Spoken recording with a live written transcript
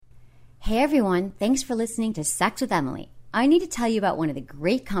Hey everyone, thanks for listening to Sex with Emily. I need to tell you about one of the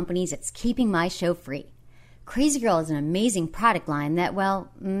great companies that's keeping my show free. Crazy Girl is an amazing product line that,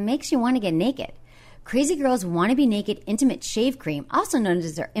 well, makes you want to get naked. Crazy Girl's Wanna Be Naked Intimate Shave Cream, also known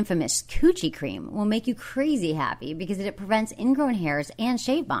as their infamous Coochie Cream, will make you crazy happy because it prevents ingrown hairs and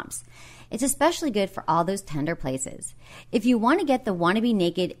shave bumps. It's especially good for all those tender places. If you want to get the Wanna Be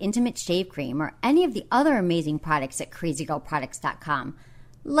Naked Intimate Shave Cream or any of the other amazing products at crazygirlproducts.com,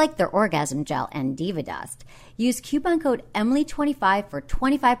 like their orgasm gel and diva dust, use coupon code Emily25 for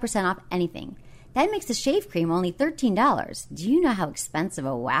 25% off anything. That makes the shave cream only $13. Do you know how expensive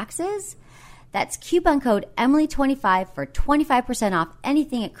a wax is? That's coupon code Emily25 for 25% off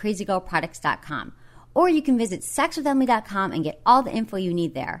anything at crazygirlproducts.com. Or you can visit sexwithemily.com and get all the info you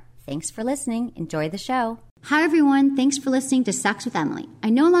need there. Thanks for listening. Enjoy the show. Hi, everyone. Thanks for listening to Sex with Emily. I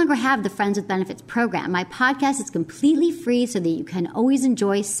no longer have the Friends with Benefits program. My podcast is completely free so that you can always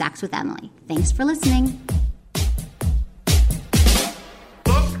enjoy Sex with Emily. Thanks for listening.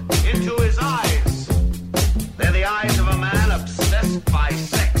 Look into his eyes. They're the eyes of a man obsessed by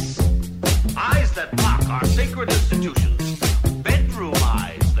sex. Eyes that mock our sacred institutions. Bedroom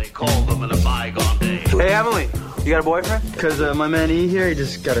eyes, they call them in a bygone day. Hey, Emily. You got a boyfriend? Because my man E here, he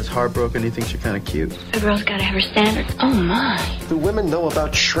just got his heart broken. He thinks you're kind of cute. A girl's got to have her standards. Oh, my. Do women know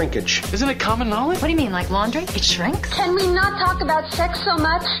about shrinkage? Isn't it common knowledge? What do you mean, like laundry? It shrinks? Can we not talk about sex so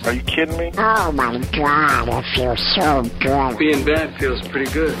much? Are you kidding me? Oh, my God. It feels so good. Being bad feels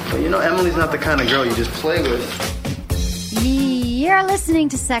pretty good. But you know, Emily's not the kind of girl you just play with. You're listening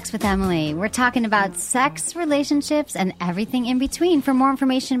to Sex with Emily. We're talking about sex, relationships, and everything in between. For more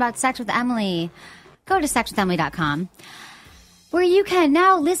information about Sex with Emily, go to sexwithemily.com, where you can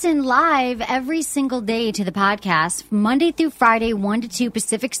now listen live every single day to the podcast, Monday through Friday, 1 to 2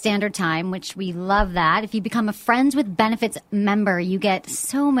 Pacific Standard Time, which we love that. If you become a Friends with Benefits member, you get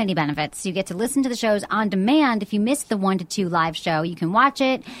so many benefits. You get to listen to the shows on demand. If you missed the 1 to 2 live show, you can watch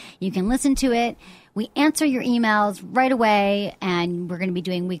it. You can listen to it. We answer your emails right away, and we're going to be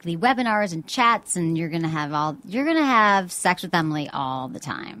doing weekly webinars and chats, and you're going to have Sex with Emily all the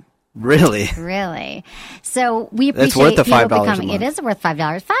time. Really? Really. So we appreciate worth the $5 people becoming. a month. It is worth $5.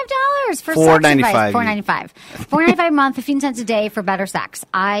 $5 for $4.95. sex advice. $4.95 a month, 15 cents a day for better sex.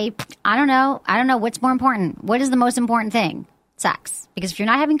 I don't know. I don't know what's more important. What is the most important thing? Sex. Because if you're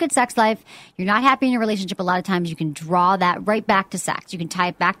not having good sex life, you're not happy in your relationship, a lot of times you can draw that right back to sex. You can tie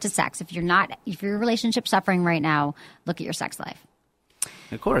it back to sex. If your relationship's suffering right now, look at your sex life.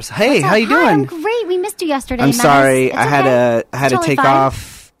 Of course. Hey, how you Hi, doing? I'm great. We missed you yesterday. I'm sorry. I had to Totally take fine.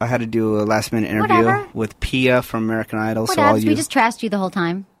 off. I had to do a last-minute interview Whatever. with Pia from American Idol. We just trashed you the whole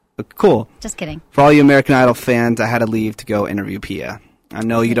time. Cool. Just kidding. For all you American Idol fans, I had to leave to go interview Pia. I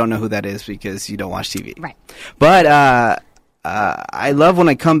know you don't know who that is because you don't watch TV. Right. But I love when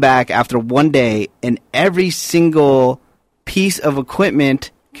I come back after one day and every single piece of equipment,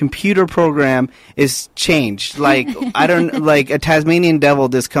 computer program is changed. Like like a Tasmanian devil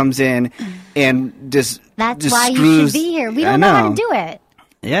just comes in and just That's just why screws. you should be here. We don't know how to do it.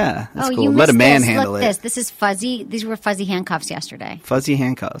 Yeah, that's cool. You Let a missed man this. handle Look, it. This is fuzzy. These were fuzzy handcuffs yesterday. Fuzzy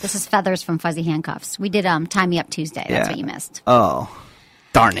handcuffs. This is feathers from fuzzy handcuffs. We did Tie Me Up Tuesday. That's what you missed. Oh,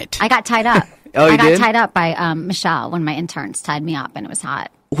 darn it. I got tied up. Oh, you I got did? tied up by Michelle. One of my interns tied me up, and it was hot.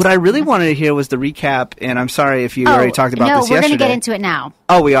 What I really wanted to hear was the recap, and I'm sorry if you already talked about this yesterday. No, we're going to get into it now.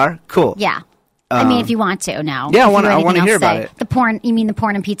 Oh, we are? Cool. Yeah. I mean, if you want to now. Yeah, I If you want have to anything hear else to about say. it. The porn, you mean the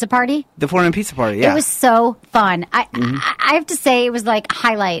porn and pizza party? The porn and pizza party, yeah. It was so fun. I have to say it was like a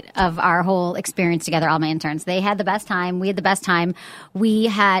highlight of our whole experience together, all my interns. They had the best time. We had the best time.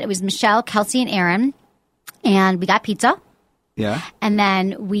 It was Michelle, Kelsey, and Aaron, and we got pizza. Yeah. And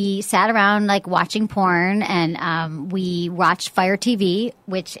then we sat around like watching porn, and we watched Fire TV,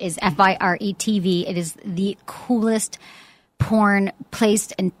 which is FIRE TV. It is the coolest porn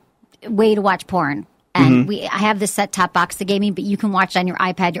place and way to watch porn. And I have this set-top box they gave me, but you can watch it on your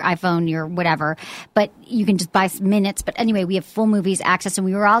iPad, your iPhone, your whatever. But you can just buy minutes. But anyway, we have full movies access, and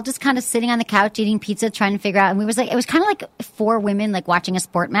we were all just kind of sitting on the couch eating pizza, trying to figure out. And it was kind of like 4 women like watching a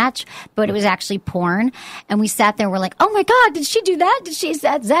sport match, but it was actually porn. And we sat there, and we're like, "Oh my God, did she do that? Is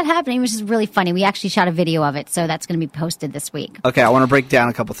that happening?" It was just really funny. We actually shot a video of it, so that's going to be posted this week. Okay, I want to break down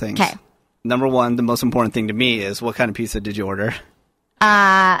a couple things. Okay. Number one, the most important thing to me is what kind of pizza did you order?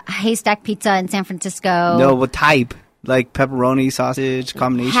 Haystack pizza in San Francisco. No, what type? Like pepperoni, sausage,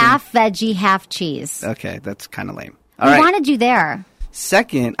 combination? Half veggie, half cheese. Okay, that's kind of lame. We wanted you there.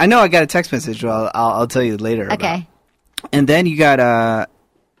 Second, I know I got a text message. Well, I'll tell you later. Okay. And then you got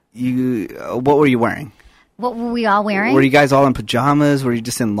what were you wearing? What were we all wearing? Were you guys all in pajamas? Were you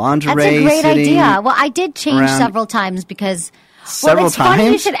just in lingerie? That's a great sitting idea. Well, I did change around? several times because several it's times.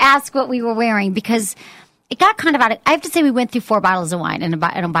 funny you should ask what we were wearing because it got kind of out of. I have to say we went through 4 bottles of wine and a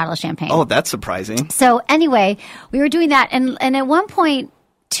bottle of champagne. Oh, that's surprising. So anyway, we were doing that, and at one point,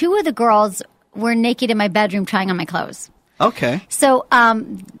 2 of the girls were naked in my bedroom trying on my clothes. Okay. So,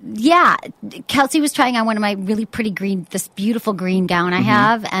 Kelsey was trying on one of my really pretty this beautiful green gown I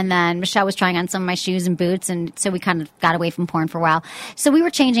have. And then Michelle was trying on some of my shoes and boots. And so we kind of got away from porn for a while. So we were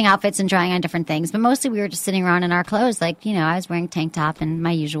changing outfits and trying on different things. But mostly we were just sitting around in our clothes. Like, I was wearing tank top and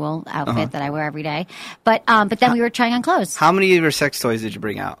my usual outfit that I wear every day. But then we were trying on clothes. How many of your sex toys did you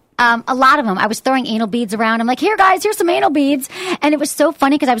bring out? A lot of them. I was throwing anal beads around. I'm like, here, guys, here's some anal beads. And it was so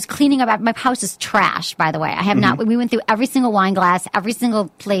funny because I was cleaning up. My house is trash, by the way. I have not. We went through every single wine glass, every single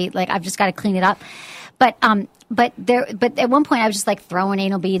plate. Like, I've just got to clean it up. But at one point I was just like throwing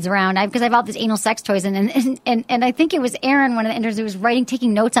anal beads around because I have all these anal sex toys. And I think it was Erin, one of the interns, who was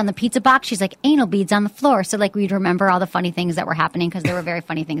taking notes on the pizza box. She's like, anal beads on the floor. So like we'd remember all the funny things that were happening because there were very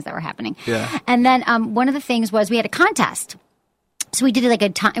funny things that were happening. Yeah. And then one of the things was we had a contest. So we did it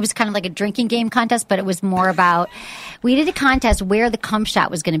it was kind of like a drinking game contest, but it was more about, we did a contest where the cum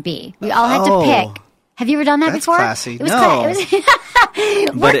shot was going to be. We all had to pick. Have you ever done that before? Classy. It was no.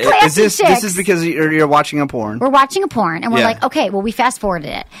 But is this is because you're watching a porn? We're watching a porn, and we're like, okay, well, we fast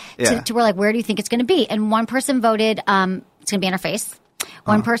forwarded it to we're like, where do you think it's going to be? And one person voted, it's going to be on her face.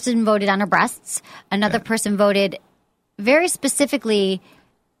 One person voted on her breasts. Another person voted very specifically,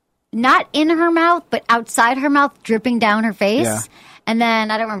 not in her mouth, but outside her mouth, dripping down her face. Yeah. And then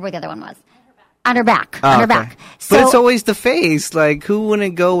I don't remember what the other one was. On her back. Oh, on her back. So, but it's always the face. Like, who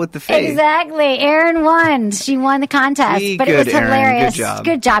wouldn't go with the face? Exactly. Erin won. She won the contest. But it was hilarious. Good job.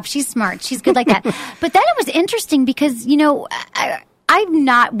 Good job. She's smart. She's good like that. But then it was interesting because, I've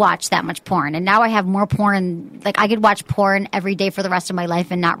not watched that much porn. And now I have more porn. Like, I could watch porn every day for the rest of my life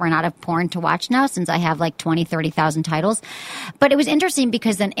and not run out of porn to watch now since I have like 20, 30,000 titles. But it was interesting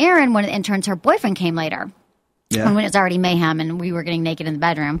because then Erin, one of the interns, her boyfriend came later. Yeah. When it was already mayhem and we were getting naked in the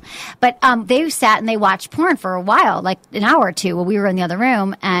bedroom. But they sat and they watched porn for a while, like an hour or two while we were in the other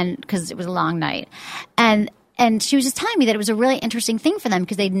room, and because it was a long night. And she was just telling me that it was a really interesting thing for them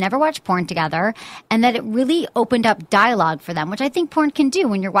because they'd never watched porn together, and that it really opened up dialogue for them, which I think porn can do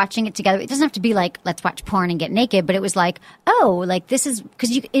when you're watching it together. It doesn't have to be like, let's watch porn and get naked, but it was like, oh, like this is – because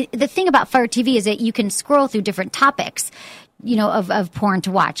the thing about Fire TV is that you can scroll through different topics, of porn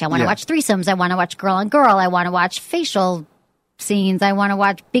to watch. I want to watch threesomes. I want to watch girl on girl. I want to watch facial scenes. I want to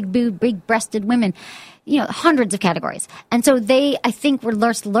watch big breasted women. Hundreds of categories. And so I think we're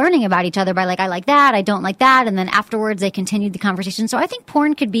learning about each other by like, I like that, I don't like that. And then afterwards they continued the conversation. So I think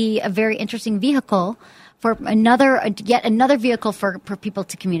porn could be a very interesting vehicle for yet another vehicle for people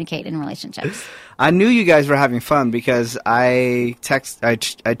to communicate in relationships. I knew you guys were having fun because I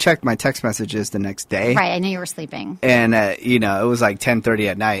checked my text messages the next day. Right, I knew you were sleeping. And, it was like 10:30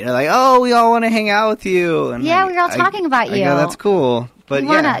 at night. And they're like, oh, we all want to hang out with you. And we were all talking about you. Yeah, that's cool. But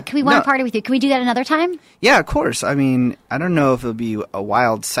can we want to party with you? Can we do that another time? Yeah, of course. I mean, I don't know if it'll be a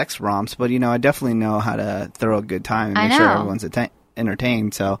wild sex romps, but, I definitely know how to throw a good time and make sure everyone's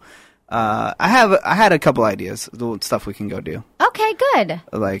entertained. So I had a couple ideas, the stuff we can go do. Okay, good.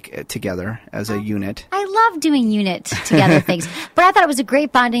 Like together as a unit. I love doing unit together things, but I thought it was a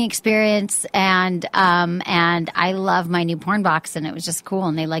great bonding experience, and I love my new porn box, and it was just cool,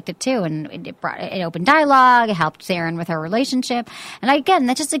 and they liked it too, and it opened dialogue, it helped Erin with her relationship, and again,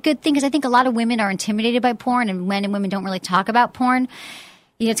 that's just a good thing because I think a lot of women are intimidated by porn, and men and women don't really talk about porn.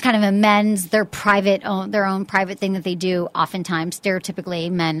 It's kind of their own private thing that they do. Oftentimes,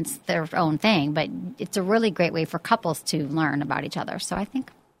 stereotypically, men's their own thing, but it's a really great way for couples to learn about each other. So I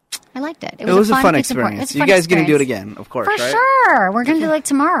think I liked it. It was a fun experience. You guys going to do it again, of course, for right? sure. We're going to do it like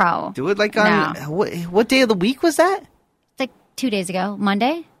tomorrow. Do it like on what day of the week was that? Like 2 days ago,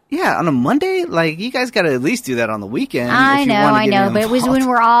 Monday. Yeah, on a Monday? Like, you guys got to at least do that on the weekend. I know, but it was when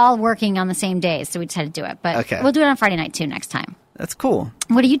we're all working on the same day, so we decided to do it. But we'll do it on Friday night too next time. That's cool.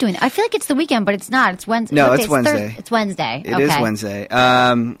 What are you doing? I feel like it's the weekend, but it's not. It's Wednesday. No, it's Wednesday. It's Wednesday. It is Wednesday.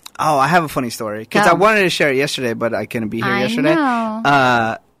 I have a funny story because I wanted to share it yesterday, but I couldn't be here yesterday. I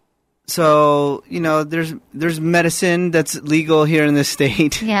know. So, there's medicine that's legal here in this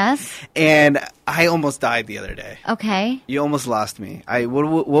state. Yes. And I almost died the other day. Okay. You almost lost me.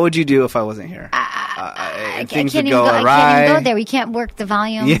 What would you do if I wasn't here? Things would go awry. I can't even go there. We can't work the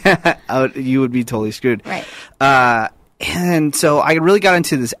volume. Yeah, you would be totally screwed. Right. And so I really got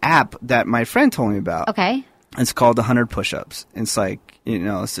into this app that my friend told me about. Okay. It's called 100 Push-Ups. It's like,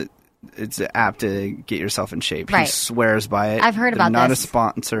 it's an app to get yourself in shape. Right. He swears by it. I've heard about not this. Not a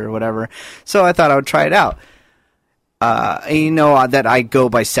sponsor or whatever. So I thought I would try it out. And you know that I go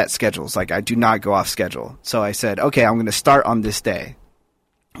by set schedules. Like, I do not go off schedule. So I said, okay, I'm going to start on this day.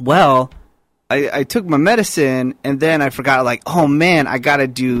 Well, I took my medicine, and then I forgot, like, oh, man, I got to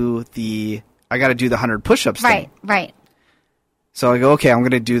do the 100 push-ups thing. Right. So I go, okay, I'm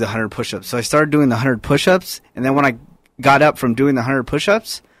going to do the 100 push-ups. So I started doing the 100 push-ups, and then when I got up from doing the 100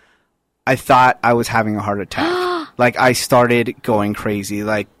 push-ups, I thought I was having a heart attack. Like, I started going crazy.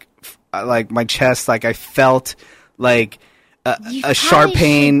 Like my chest, like, I felt like a sharp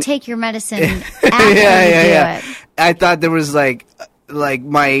pain. Take your medicine after you do it. I thought there was like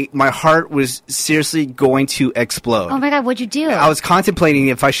my heart was seriously going to explode. Oh my God, what'd you do? I was contemplating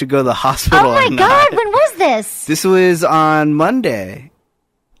if I should go to the hospital. Oh my God, when was this? This was on Monday.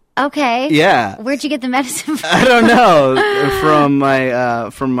 Okay. Yeah. Where'd you get the medicine from? I don't know.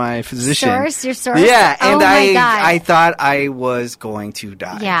 From my physician. Your source? Yeah, and my God. I thought I was going to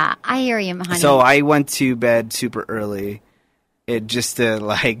die. Yeah, I hear you, honey. So I went to bed super early. It just to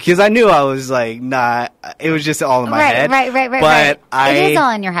like, because I knew I was like not. It was just all in my head. Right. But it is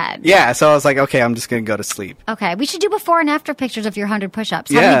all in your head. Yeah, so I was like, okay, I'm just gonna go to sleep. Okay, we should do before and after pictures of your 100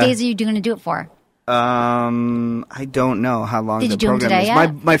 push-ups. How Yeah. many days are you going to do it for? I don't know how long Did the you do them program today is.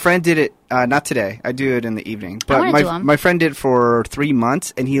 yet? My friend did it. Not today. I do it in the evening. But wanna do 'em. my friend did it for 3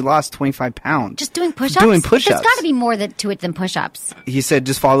 months, and he lost 25 pounds. Just doing push-ups? Doing push-ups. There's got to be more to it than push-ups. He said,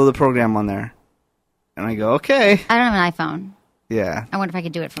 just follow the program on there. And I go, okay. I don't have an iPhone. Yeah. I wonder if I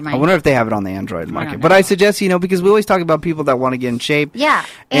could do it for my... I wonder if they have it on the Android market. know. But I suggest, because we always talk about people that want to get in shape. Yeah.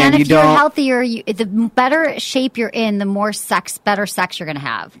 And if you're healthier, the better shape you're in, the more better sex you're going to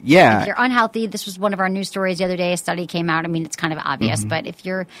have. Yeah. If you're unhealthy, this was one of our news stories the other day. A study came out. I mean, it's kind of obvious. But if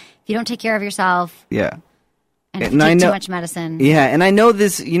you don't take care of yourself... Yeah. And if you take too much medicine. Yeah, and I know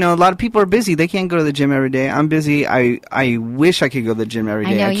this, a lot of people are busy. They can't go to the gym every day. I'm busy. I wish I could go to the gym every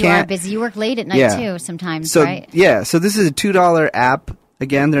day. I know I you can't. are busy. You work late at night too sometimes, so, right? Yeah, so this is a $2 app.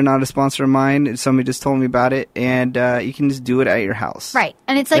 Again, they're not a sponsor of mine. Somebody just told me about it, and you can just do it at your house. Right,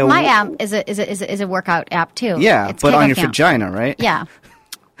 and it's like my app is a workout app too. Yeah, it's but Kegel on your Camp. vagina, right? Yeah.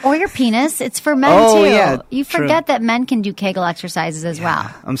 Or your penis. It's for men too. Yeah, you forget that men can do Kegel exercises as well.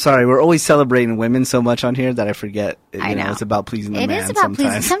 I'm sorry. We're always celebrating women so much on here that I forget. I know. It's about pleasing the man. It is about sometimes.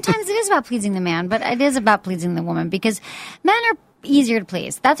 pleasing. Sometimes it is about pleasing the man, but it is about pleasing the woman because men are easier to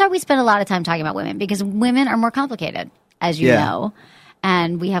please. That's why we spend a lot of time talking about women because women are more complicated, as you know.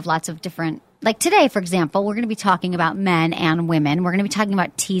 And we have lots of different, like today, for example, we're going to be talking about men and women. We're going to be talking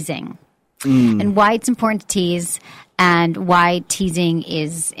about teasing and why it's important to tease and why teasing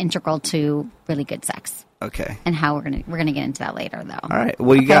is integral to really good sex. Okay. And how we're gonna get into that later, though. All right.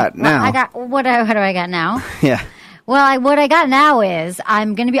 What do you got now? What do I got now? Yeah. Well, what I got now is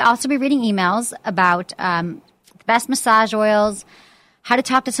I'm going to also be reading emails about the best massage oils, how to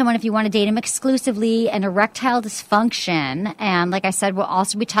talk to someone if you want to date them exclusively, and erectile dysfunction. And like I said, we'll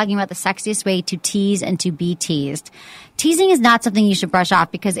also be talking about the sexiest way to tease and to be teased. Teasing is not something you should brush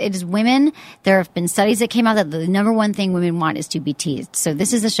off because it is women. There have been studies that came out that the number one thing women want is to be teased. So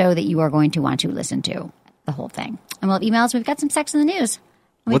this is a show that you are going to want to listen to, the whole thing. And we'll have emails. We've got some sex in the news.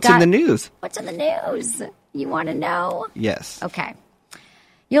 What's in the news? What's in the news? You want to know? Yes. Okay.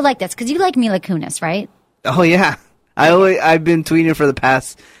 You'll like this because you like Mila Kunis, right? Oh, yeah. I've been tweeting for the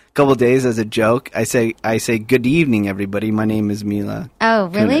past couple of days as a joke. I say good evening, everybody. My name is Mila. Oh,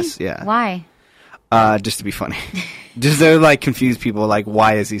 really? Kunis. Yeah. Why? Just to be funny. Just to confuse people.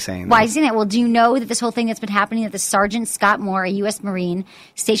 Why is he saying that? Why is he saying that? Well, do you know that this whole thing that's been happening, that the Sergeant Scott Moore, a U.S. Marine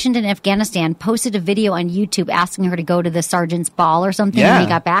stationed in Afghanistan, posted a video on YouTube asking her to go to the sergeant's ball or something when he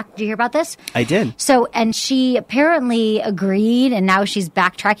got back? Did you hear about this? I did. So, and she apparently agreed, and now she's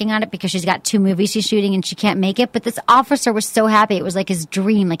backtracking on it because she's got 2 movies she's shooting and she can't make it. But this officer was so happy. It was like his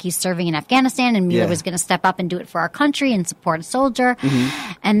dream. Like he's serving in Afghanistan and Mila was going to step up and do it for our country and support a soldier.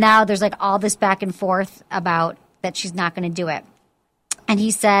 Mm-hmm. And now there's all this back and forth about that she's not going to do it. And he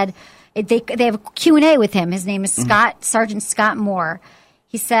said, they have a Q&A with him. His name is Sergeant Scott Moore.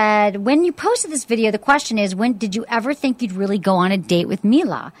 He said, when you posted this video, the question is, when did you ever think you'd really go on a date with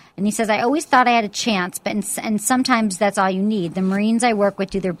Mila? And he says, I always thought I had a chance, and sometimes that's all you need. The Marines I work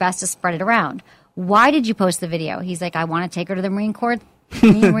with do their best to spread it around. Why did you post the video? He's like, I want to take her to the Marine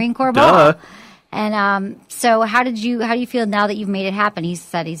Corps ball. And so how do you feel now that you've made it happen? He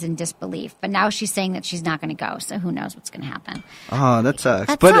said he's in disbelief. But now she's saying that she's not going to go. So who knows what's going to happen. Oh, that sucks.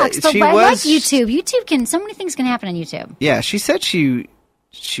 But But I like YouTube. YouTube so many things can happen on YouTube. Yeah, she said she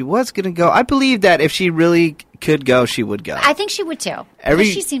was going to go. I believe that if she really could go, she would go. I think she would too. Because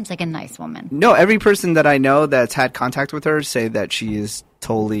she seems like a nice woman. No, every person that I know that's had contact with her say that she is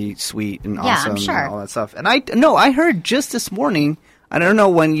totally sweet and awesome I'm sure. and all that stuff. And I heard just this morning, I don't know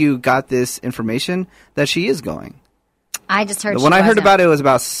when you got this information, that she is going. I just heard When I heard about it, it was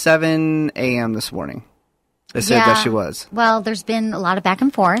about 7 a.m. this morning. They said that she was. Well, there's been a lot of back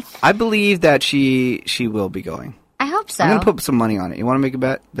and forth. I believe that she will be going. I hope so. I'm going to put some money on it. You want to make a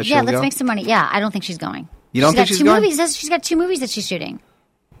bet that she'll go? Let's make some money. Yeah, I don't think she's going. You don't think she's going? She's got 2 movies that she's shooting.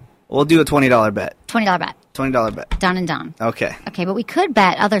 We'll do a $20 bet. $20 bet. $20 bet. Done and done. Okay. Okay, but we could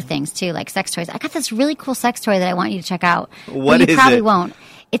bet other things too, like sex toys. I got this really cool sex toy that I want you to check out. What is it? You probably won't.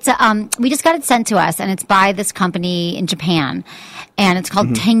 It's a we just got it sent to us, and it's by this company in Japan, and it's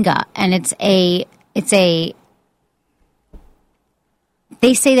called Tenga, and it's a.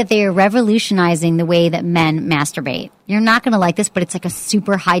 They say that they are revolutionizing the way that men masturbate. You're not going to like this, but it's like a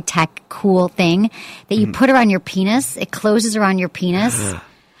super high tech, cool thing that you put around your penis. It closes around your penis.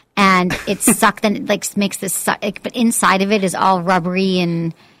 And it's sucked, and it like makes this suck. But inside of it is all rubbery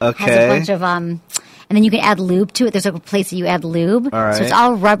and has a bunch of and then you can add lube to it. There's like a place that you add lube, all right. So it's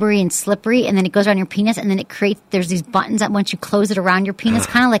all rubbery and slippery, and then it goes around your penis, and then it creates. There's these buttons that once you close it around your penis,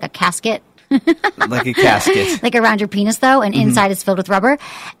 kind of like a casket. Like a casket. Like around your penis, though, and inside is filled with rubber.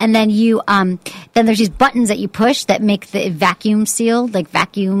 And then you, then there's these buttons that you push that make the vacuum sealed, like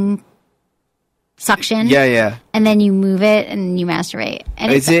vacuum suction. Yeah. And then you move it and you masturbate.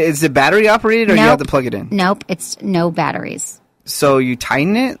 And Is it battery operated or you have to plug it in? Nope, it's no batteries. So you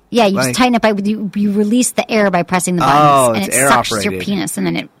tighten it? Yeah, you just tighten it by you release the air by pressing the buttons, and it air sucks operated. your penis, and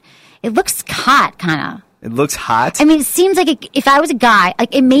then it looks hot, kind of. It looks hot? I mean, it seems like if I was a guy,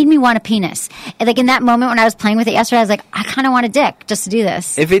 like it made me want a penis. And like in that moment when I was playing with it yesterday, I was like, I kind of want a dick just to do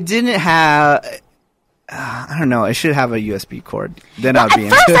this. If it didn't have, I don't know, it should have a USB cord. Then I'd be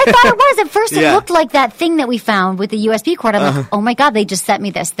into At first, it. I thought it was. At first, it looked like that thing that we found with the USB cord. I'm like, oh my God, they just sent me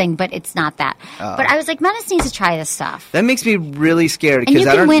this thing, but it's not that. But I was like, Menace needs to try this stuff. That makes me really scared. And you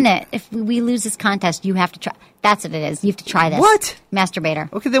can win it. If we lose this contest, you have to try. That's what it is. You have to try this. What?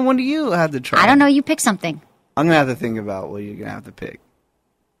 Masturbator. Okay, then when do you have to try? I don't know. You pick something. I'm going to have to think about what you're going to have to pick.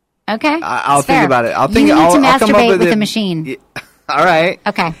 Okay. I'll think about it. You need to masturbate with a machine. Yeah. All right.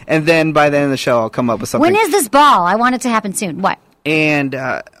 Okay. And then by the end of the show, I'll come up with something. When is this ball? I want it to happen soon. What? And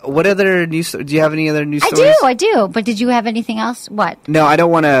what other news? Do you have any other news stories? I do. But did you have anything else? What? No, I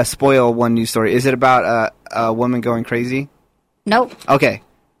don't want to spoil one news story. Is it about a woman going crazy? Nope. Okay.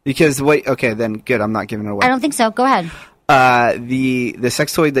 Because okay, then good. I'm not giving it away. I don't think so. Go ahead. The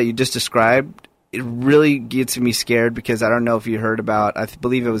sex toy that you just described, it really gets me scared because I don't know if you heard about. I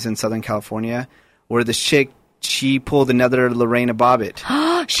believe it was in Southern California, where this chick, she pulled another Lorena Bobbitt.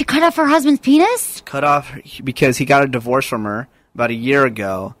 She cut off her husband's penis? Cut off because he got a divorce from her about a year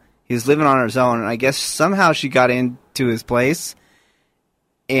ago. He was living on his own, and I guess somehow she got into his place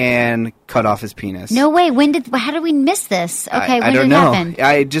and cut off his penis. No way. How did we miss this? Okay, I when don't did it know. happen?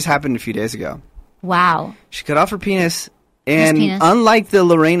 It just happened a few days ago. Wow. She cut off her penis, and penis? unlike the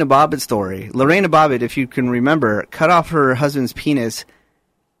Lorena Bobbitt story, Lorena Bobbitt, if you can remember, cut off her husband's penis,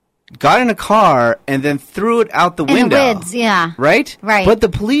 got in a car, and then threw it out the window. In the woods, yeah. Right? Right. But the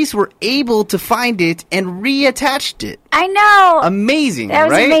police were able to find it and reattached it. I know. Amazing, That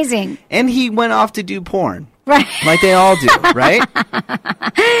was right? amazing. And he went off to do porn. Right. Like they all do, right?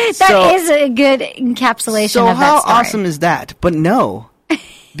 That is a good encapsulation so of that how story. awesome is that? But no.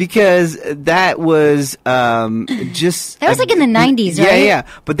 Because that was just... That was like in the 90s, right? Yeah.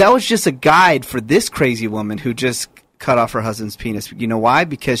 But that was just a guide for this crazy woman who just cut off her husband's penis. You know why?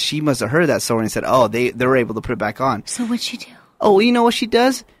 Because she must have heard that story and said, oh, they were able to put it back on. So what'd she do? Oh, you know what she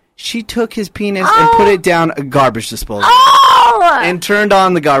does? She took his penis and put it down a garbage disposal. Oh! And turned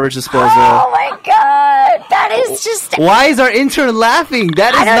on the garbage disposal. Oh, my God. That is just... Why is our intern laughing?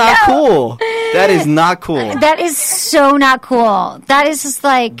 That is not cool. That is not cool. That is so not cool. That is just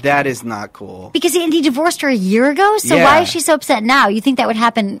like... That is not cool. Because he divorced her a year ago? So Yeah. why is she so upset now? You think that would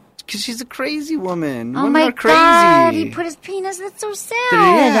happen... Because she's a crazy woman. Oh, Women my are crazy. God. He put his penis... That's so sad.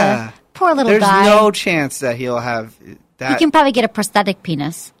 Yeah. Poor little There's guy. no chance that he'll have that. He can probably get a prosthetic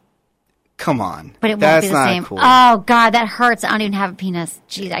penis. Come on. But it won't That's be the not same. cool. Oh, God, that hurts. I don't even have a penis.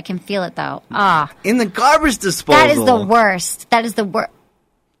 Jeez, I can feel it, though. Ah. In the garbage disposal. That is the worst. That is the worst.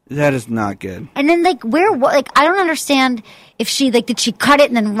 That is not good. And then, like, I don't understand if she, like, did she cut it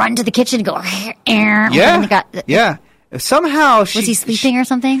and then run to the kitchen and go, Yeah. Somehow was he sleeping or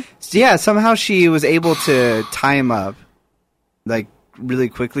something? Yeah, somehow she was able to tie him up, like, really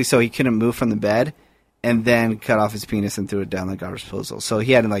quickly so he couldn't move from the bed, and then cut off his penis and threw it down the garbage disposal. So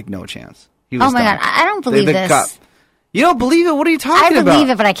he had, like, no chance. He was Oh, my done. God. I don't believe this. You don't believe it? What are you talking about? I believe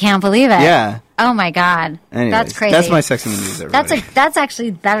it, but I can't believe it. Yeah. Oh, my God. Anyways, that's crazy. That's my Sex in the News, everybody. That's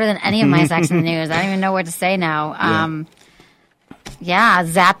actually better than any of my Sex in the News. I don't even know what to say now. Yeah,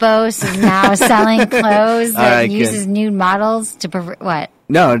 Zappos is now selling clothes that right, uses good. nude models to what?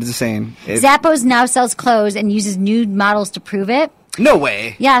 No, it's the same. Zappos now sells clothes and uses nude models to prove it. No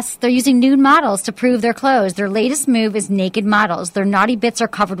way. Yes, they're using nude models to prove their clothes. Their latest move is naked models. Their naughty bits are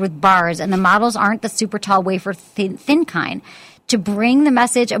covered with bars, and the models aren't the super tall, wafer thin kind. To bring the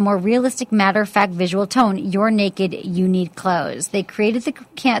message a more realistic, matter-of-fact visual tone, you're naked, you need clothes. They created the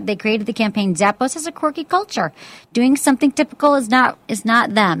campaign. Zappos has a quirky culture. Doing something typical is not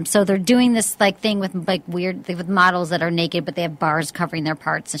them. So they're doing this thing with with models that are naked, but they have bars covering their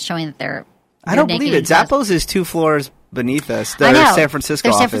parts and showing that they're. I don't believe it. Zappos is 2 floors beneath us. Their San Francisco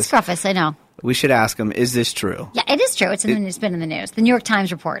office. Their San Francisco office, I know. We should ask them, is this true? Yeah, it is true. It's been in the news. The New York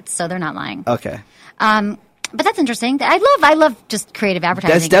Times reports, so they're not lying. Okay. But that's interesting. I love just creative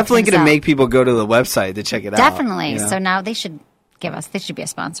advertising. That's definitely going to make people go to the website to check it out. Definitely. So now they should be a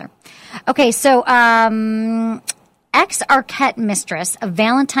sponsor. Okay, so ex-Arquette mistress, a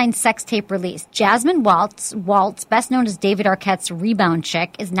Valentine sex tape release. Jasmine Waltz, best known as David Arquette's rebound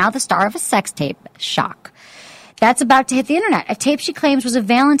chick, is now the star of a sex tape. Shock. That's about to hit the internet. A tape she claims was a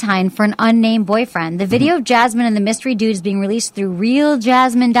Valentine for an unnamed boyfriend. The video of Jasmine and the mystery dude is being released through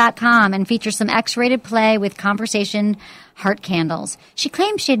RealJasmine.com and features some X-rated play with conversation heart candles. She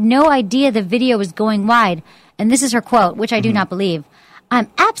claims she had no idea the video was going wide. And this is her quote, which I do not believe. I'm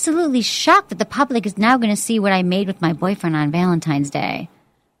absolutely shocked that the public is now going to see what I made with my boyfriend on Valentine's Day.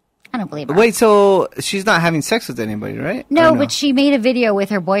 I don't believe her. Wait, so she's not having sex with anybody, right? No, but she made a video with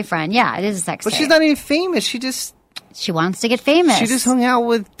her boyfriend. Yeah, it is a sex tape. But she's not even famous. She wants to get famous. She just hung out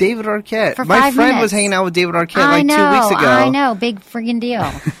with David Arquette. For 5 My friend minutes. was hanging out with David Arquette 2 weeks ago. I know, big friggin'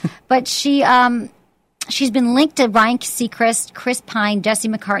 deal. But she's been linked to Ryan Seacrest, Chris Pine, Jesse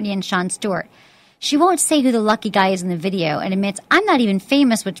McCartney, and Sean Stewart. She won't say who the lucky guy is in the video and admits, I'm not even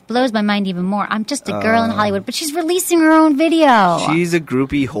famous, which blows my mind even more. I'm just a girl in Hollywood. But she's releasing her own video. She's a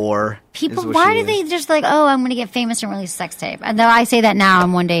groupie whore. People, why do they just I'm going to get famous and release a sex tape? And though I say that now,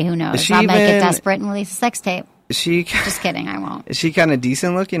 and one day, who knows? I might get desperate and release a sex tape. Just kidding, I won't. Is she kind of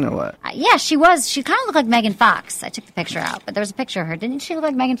decent looking or what? Yeah, she was. She kind of looked like Megan Fox. I took the picture out, but there was a picture of her. Didn't she look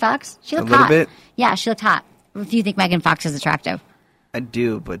like Megan Fox? She looked hot. A little bit? Yeah, she looked hot. Do you think Megan Fox is attractive? I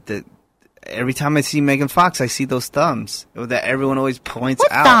do, but every time I see Megan Fox, I see those thumbs that everyone always points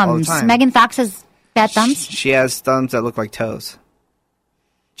out all the time. Megan Fox has bad thumbs? She has thumbs that look like toes.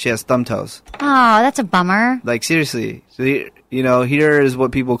 She has thumb toes. Oh, that's a bummer. Like, seriously. So, here is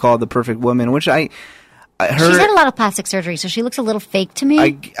what people call the perfect woman, which she's had a lot of plastic surgery, so she looks a little fake to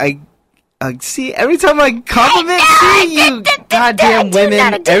me. I see, every time I compliment you goddamn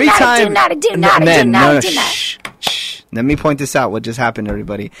women, every time men, shh. Let me point this out, what just happened,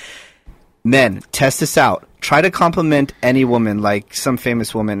 everybody. Men, test this out. Try to compliment any woman, like some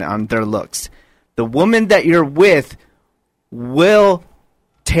famous woman, on their looks. The woman that you're with will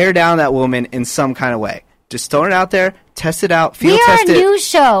tear down that woman in some kind of way. Just throw it out there, test it out, We are a news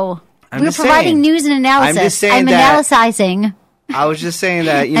show. We're providing news and analysis. I'm just saying analyzing. I was just saying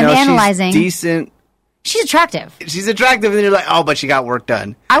that, analyzing. She's decent. She's attractive. She's attractive, and you're like, oh, but she got work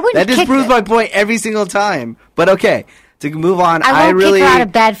done. I wouldn't. That just proves my point every single time. But okay, to move on, I won't kick her out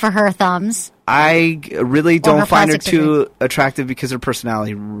of bed for her thumbs. I really don't find her too attractive because her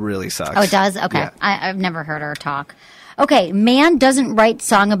personality really sucks. Oh, it does? Okay. Yeah. I've never heard her talk. Okay, man doesn't write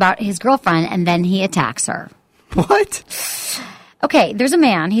song about his girlfriend, and then he attacks her. What? Okay, there's a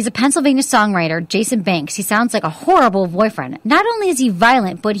man. He's a Pennsylvania songwriter, Jason Banks. He sounds like a horrible boyfriend. Not only is he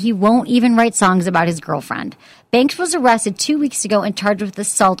violent, but he won't even write songs about his girlfriend. Banks was arrested 2 weeks ago and charged with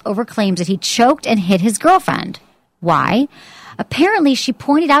assault over claims that he choked and hit his girlfriend. Why? Apparently, she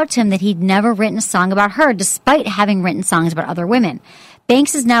pointed out to him that he'd never written a song about her, despite having written songs about other women.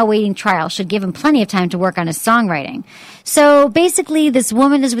 Banks is now waiting trial. Should give him plenty of time to work on his songwriting. So basically, this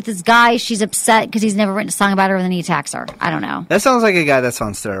woman is with this guy. She's upset because he's never written a song about her, and then he attacks her. I don't know. That sounds like a guy that's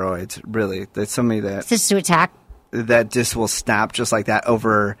on steroids, really. That's somebody that... Just to attack? That just will snap just like that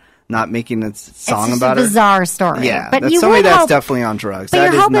over not making a song about her. It's a bizarre story. Yeah, but that's somebody that's definitely on drugs.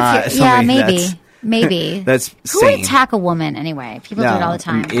 That is not somebody Maybe. That's Who sane. would attack a woman anyway? People do it all the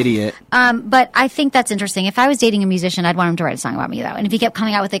time. An idiot. But I think that's interesting. If I was dating a musician, I'd want him to write a song about me, though. And if he kept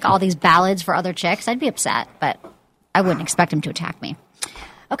coming out with all these ballads for other chicks, I'd be upset. But I wouldn't expect him to attack me.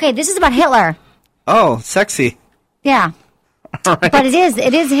 Okay, this is about Hitler. Oh, sexy. Yeah. All right. But it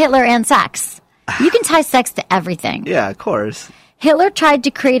is Hitler and sex. You can tie sex to everything. Yeah, of course. Hitler tried to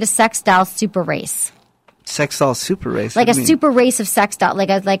create a sex doll super race. Sex doll super race? Like a super race of sex doll,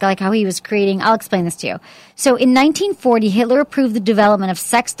 like how he was creating. I'll explain this to you. So in 1940, Hitler approved the development of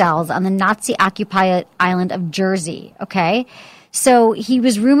sex dolls on the Nazi-occupied island of Jersey, okay? So he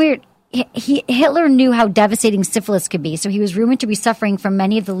was rumored Hitler knew how devastating syphilis could be, so he was rumored to be suffering from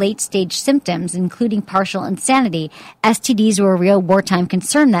many of the late-stage symptoms, including partial insanity. STDs were a real wartime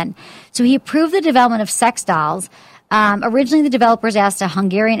concern then. So he approved the development of sex dolls. Originally, the developers asked a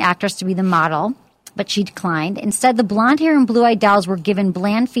Hungarian actress to be the model, but she declined. Instead, the blonde hair and blue-eyed dolls were given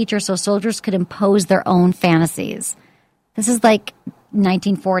bland features so soldiers could impose their own fantasies. This is like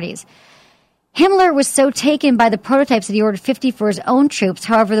 1940s. Himmler was so taken by the prototypes that he ordered 50 for his own troops.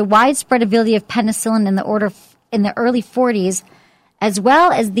 However, the widespread availability of penicillin in the early 40s, as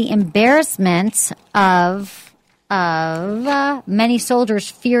well as the embarrassment of many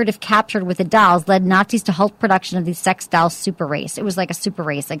soldiers feared if captured with the dolls, led Nazis to halt production of the sex doll super race. It was like a super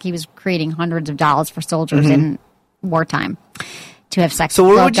race. Like he was creating hundreds of dolls for soldiers in wartime to have sex. So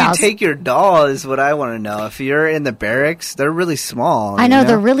where would dolls. you take your doll is what I want to know. If you're in the barracks, they're really small. I know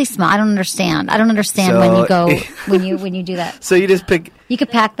they're really small. I don't understand. So, when you go when you do that. So you just pick. You could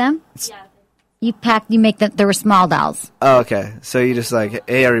pack them. Yeah. You make them. There were small dolls. Oh, okay. So you just like,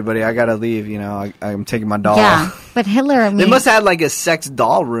 hey, everybody, I gotta leave. I'm taking my doll. Yeah, but Hitler. They must have like a sex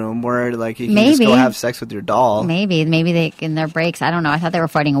doll room where like you can just go have sex with your doll. Maybe they in their breaks. I don't know. I thought they were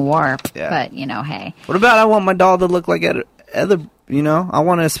fighting a war. Yeah. But hey. What about I want my doll to look like other. I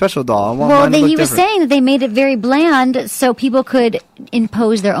want a special doll. He was saying that they made it very bland so people could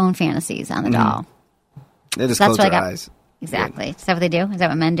impose their own fantasies on the doll. They just close their eyes. Exactly. Is that what they do? Is that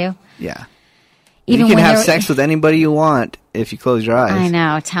what men do? Yeah. Even you can have sex with anybody you want if you close your eyes. I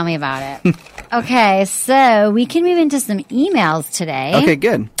know. Tell me about it. Okay, so we can move into some emails today. Okay,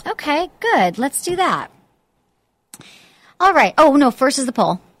 good. Okay, good. Let's do that. All right. Oh, no, first is the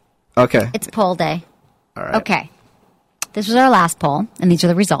poll. Okay. It's poll day. All right. Okay. This was our last poll, and these are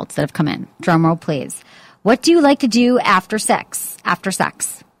the results that have come in. Drum roll, please. What do you like to do after sex?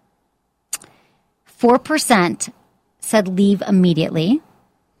 4% said leave immediately.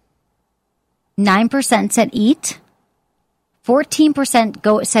 9% said eat.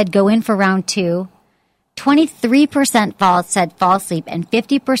 14% said go in for round 2. 23% said fall asleep, and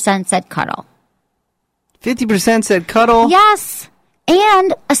 50% said cuddle. 50% said cuddle? Yes.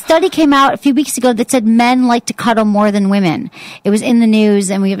 And a study came out a few weeks ago that said men like to cuddle more than women. It was in the news,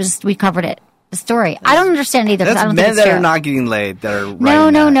 and we covered it. The story. I don't understand either. That's I don't men think it's that true. are not getting laid. That are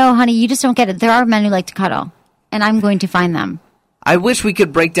no, honey. You just don't get it. There are men who like to cuddle, and I'm going to find them. I wish we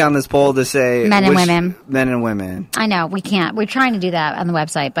could break down this poll to say men and women. Men and women. I know we can't. We're trying to do that on the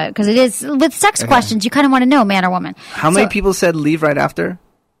website, but because it is with sex questions, you kind of want to know man or woman. How many people said leave right after?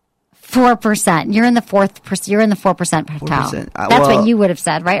 4%. You're in the 4%. You're in the 4% percentile. That's what you would have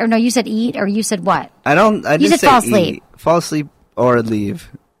said, right? Or no, you said eat, or you said what? I you just said fall asleep. Eat. Fall asleep or leave.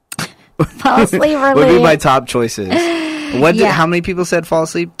 Fall asleep or leave would be my top choices. How many people said fall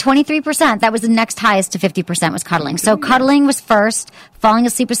asleep? 23%. That was the next highest to 50% was cuddling. So cuddling was first, falling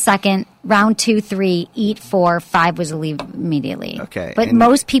asleep was second, round 2, 3, eat 4, 5 was a leave immediately. Okay. But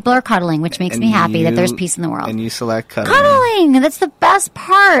most people are cuddling, which makes me happy that there's peace in the world. And you select cuddling. Cuddling! That's the best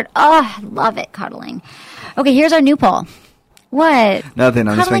part. Oh, I love it, cuddling. Okay, here's our new poll. What? Nothing.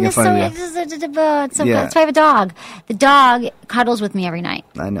 I'm cuddling just making fun of you. It's so good. That's why I have a dog. The dog cuddles with me every night.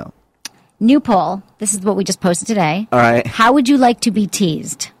 I know. New poll. This is what we just posted today. All right. How would you like to be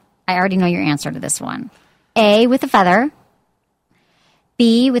teased? I already know your answer to this one. A, with a feather.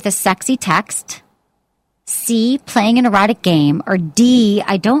 B, with a sexy text. C, playing an erotic game. Or D,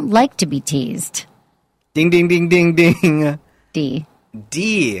 I don't like to be teased. Ding, ding, ding, ding, ding.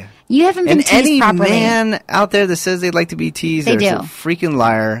 D. You haven't been teased any properly. Man out there that says they'd like to be teased, they're a freaking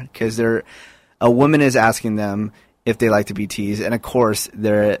liar because a woman is asking them if they like to be teased, and of course they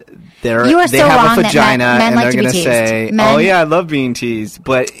have a vagina and they're going to say, "Oh yeah, I love being teased."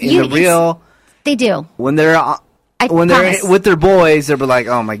 But they do when they're with their boys, they're like,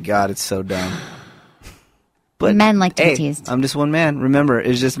 "Oh my god, it's so dumb." But men like to be teased. I'm just one man. Remember,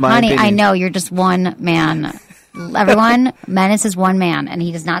 it's just my opinion. I know you're just one man. Everyone, Menace is one man, and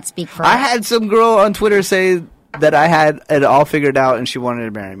he does not speak for us. I had some girl on Twitter say that I had it all figured out, and she wanted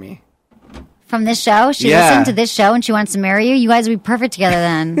to marry me. From this show? She listened to this show and she wants to marry you? You guys would be perfect together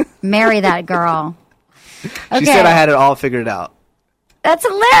then. Marry that girl. Okay. She said I had it all figured out. That's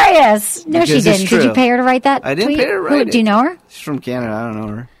hilarious. No, she didn't. Did you pay her to write that? I didn't pay her to write it. Do you know her? She's from Canada. I don't know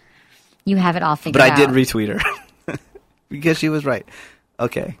her. You have it all figured out. But I did retweet her. Because she was right.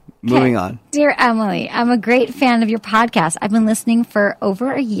 Okay, moving on. Dear Emily, I'm a great fan of your podcast. I've been listening for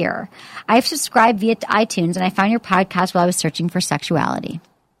over a year. I've subscribed via iTunes, and I found your podcast while I was searching for sexuality.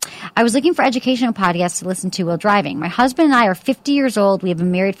 I was looking for educational podcasts to listen to while driving. My husband and I are 50 years old. We have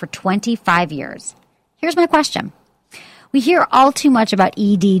been married for 25 years. Here's my question. We hear all too much about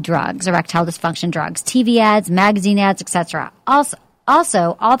ED drugs, erectile dysfunction drugs, TV ads, magazine ads, etc.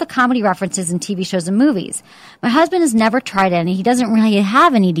 Also, all the comedy references in TV shows and movies. My husband has never tried any. He doesn't really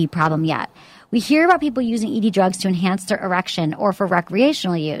have an ED problem yet. We hear about people using ED drugs to enhance their erection or for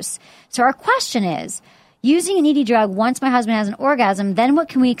recreational use. So our question is, using an ED drug once my husband has an orgasm, then what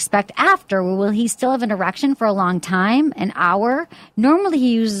can we expect after? Will he still have an erection for a long time? An hour? Normally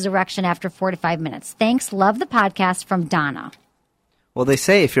he uses erection after 4 to 5 minutes. Thanks. Love the podcast, from Donna. Well, they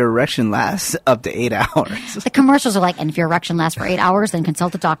say if your erection lasts up to 8 hours. The commercials are like, and if your erection lasts for 8 hours, then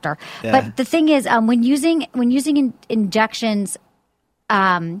consult a doctor. Yeah. But the thing is, when using injections,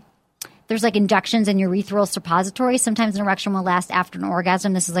 there's like injections in urethral suppository. Sometimes an erection will last after an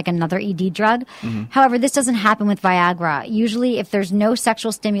orgasm. This is like another ED drug. Mm-hmm. However, this doesn't happen with Viagra. Usually, if there's no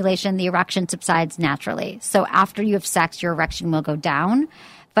sexual stimulation, the erection subsides naturally. So after you have sex, your erection will go down.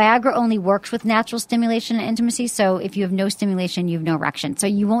 Viagra only works with natural stimulation and intimacy. So if you have no stimulation, you have no erection. So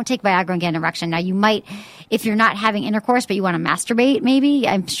you won't take Viagra and get an erection. Now, you might, if you're not having intercourse, but you want to masturbate, maybe,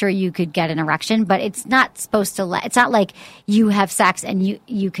 I'm sure you could get an erection. But it's not supposed to, it's not like you have sex and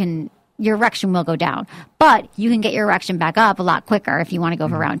you can, your erection will go down. But you can get your erection back up a lot quicker if you want to go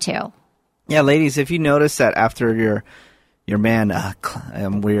for round 2. Yeah, ladies, if you notice that after your man,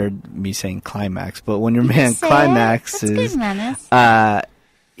 I'm weird me saying climax, but when your man climaxes,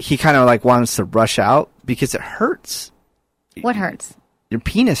 he kind of like wants to rush out because it hurts. What hurts? Your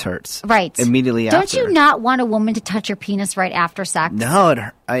penis hurts. Right. Immediately after. Don't you not want a woman to touch your penis right after sex? No,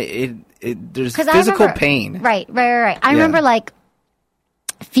 there's physical pain. Right. I remember like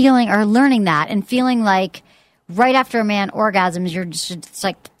feeling or learning that and feeling like right after a man orgasms, you're just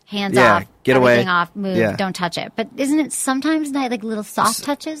like hands off, get everything away. Off, move, don't touch it. But isn't it sometimes like little soft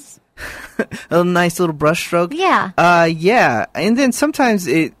touches? A nice little brush stroke. Yeah. Yeah. And then sometimes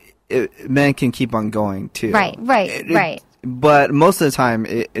men can keep on going too. Right. But most of the time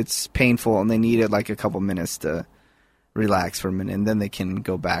it's painful and they need like a couple minutes to relax for a minute, and then they can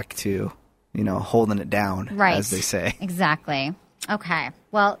go back to, holding it down, as they say. Exactly. Okay.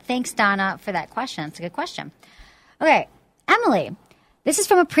 Well, thanks, Donna, for that question. It's a good question. Okay. Emily. This is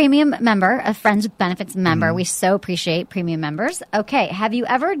from a premium member, a Friends with Benefits member. Mm-hmm. We so appreciate premium members. Okay. Have you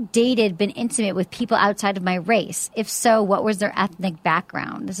ever been intimate with people outside of my race? If so, what was their ethnic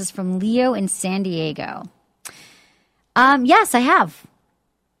background? This is from Leo in San Diego. Yes, I have.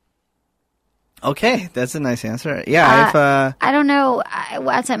 Okay. That's a nice answer. Yeah. I don't know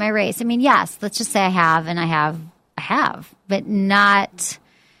outside my race. I mean, yes, let's just say I have, and I have, but not,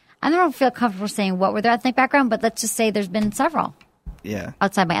 I don't feel comfortable saying what were their ethnic background, but let's just say there's been several. Yeah.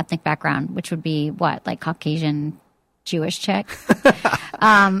 Outside my ethnic background, which would be what? Like Caucasian Jewish chick?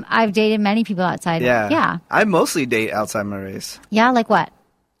 I've dated many people outside. Yeah. I mostly date outside my race. Yeah, like what?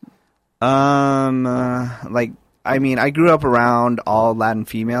 I grew up around all Latin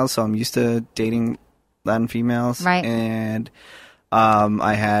females, so I'm used to dating Latin females. Right. And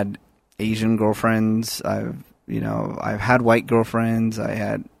I had Asian girlfriends. I've had white girlfriends. I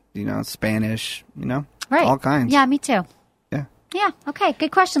had, Spanish, right. All kinds. Yeah, me too. Yeah. Okay.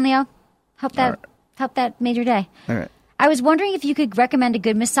 Good question, Leo. Hope that made your day. All right. I was wondering if you could recommend a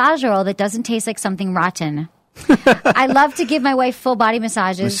good massage oil that doesn't taste like something rotten. I love to give my wife full body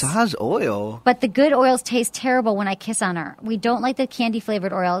massages. Massage oil? But the good oils taste terrible when I kiss on her. We don't like the candy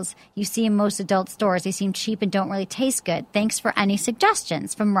flavored oils you see in most adult stores. They seem cheap and don't really taste good. Thanks for any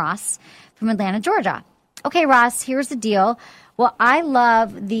suggestions. From Ross from Atlanta, Georgia. Okay, Ross, here's the deal. Well, I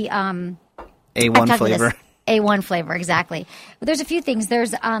love the A1 flavor. A1 flavor, exactly. But there's a few things.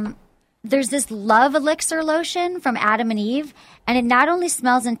 There's this Love Elixir lotion from Adam and Eve, and it not only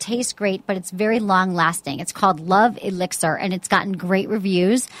smells and tastes great, but it's very long-lasting. It's called Love Elixir, and it's gotten great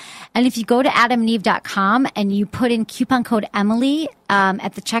reviews. And if you go to adamandeve.com and you put in coupon code Emily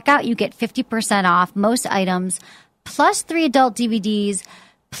at the checkout, you get 50% off most items, plus 3 adult DVDs,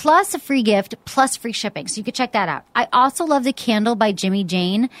 plus a free gift, plus free shipping. So you can check that out. I also love the candle by Jimmy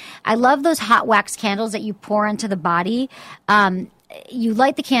Jane. I love those hot wax candles that you pour into the body. You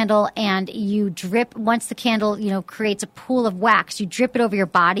light the candle and you drip, once the candle, creates a pool of wax, you drip it over your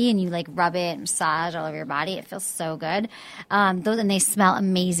body and you rub it and massage all over your body. It feels so good. And they smell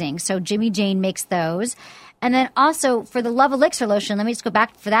amazing. So Jimmy Jane makes those. And then also for the Love Elixir lotion, let me just go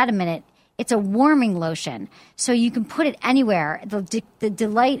back for that a minute. It's a warming lotion, so you can put it anywhere. The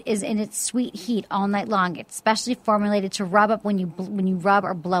delight is in its sweet heat all night long. It's specially formulated to rub up when you rub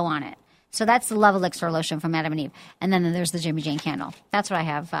or blow on it. So that's the Love Elixir lotion from Adam and Eve. And then there's the Jimmy Jane candle. That's what I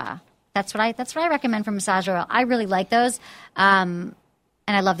have. That's what I recommend for massage oil. I really like those. And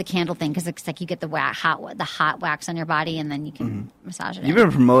I love the candle thing because it's like you get the hot wax on your body and then you can massage it. You've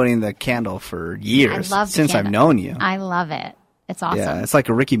been promoting the candle for years. I love since I've known you. I love it. It's awesome. Yeah, it's like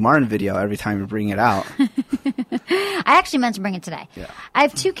a Ricky Martin video every time you bring it out. I actually meant to bring it today. Yeah. I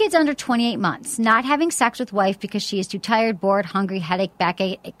have 2 kids under 28 months. Not having sex with wife because she is too tired, bored, hungry, headache,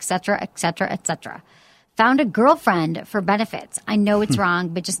 backache, etc., etc., etc. Found a girlfriend for benefits. I know it's wrong,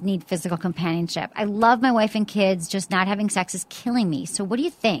 but just need physical companionship. I love my wife and kids. Just not having sex is killing me. So what do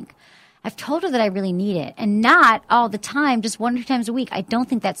you think? I've told her that I really need it. And not all the time, just 1 or 2 times a week. I don't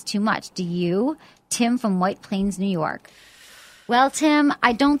think that's too much. Do you? Tim from White Plains, New York. Well, Tim,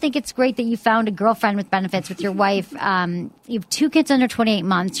 I don't think it's great that you found a girlfriend with benefits with your wife. You have 2 kids under 28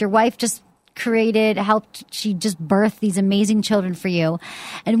 months. Your wife just she just birthed these amazing children for you.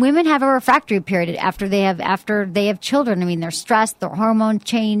 And women have a refractory period after they have children. I mean, they're stressed, their hormones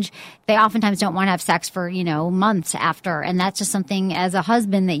change. They oftentimes don't want to have sex for, months after. And that's just something as a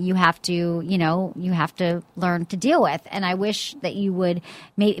husband that you have to learn to deal with. And I wish that you would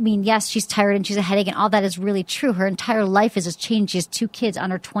yes, she's tired and she's a headache and all that is really true. Her entire life has just changed. She has 2 kids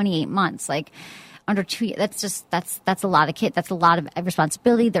under 28 months. Like, under 2 years, that's a lot of kids. That's a lot of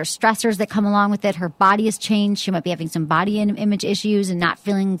responsibility. There's stressors that come along with it. Her body has changed. She might be having some body image issues and not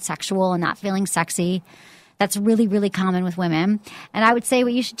feeling sexual and not feeling sexy. That's really, really common with women. And I would say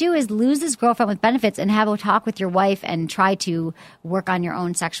what you should do is lose this girlfriend with benefits and have a talk with your wife and try to work on your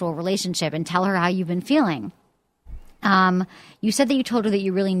own sexual relationship and tell her how you've been feeling. You said that you told her that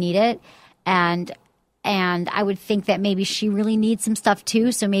you really need it, and I would think that maybe she really needs some stuff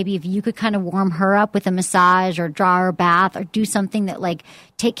too. So maybe if you could kind of warm her up with a massage or draw her a bath or do something that like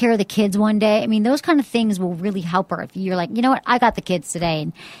take care of the kids one day. I mean, those kind of things will really help her. If you're like, you know what, I got the kids today,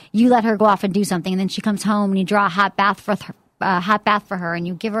 and you let her go off and do something, and then she comes home and you draw a hot bath for her and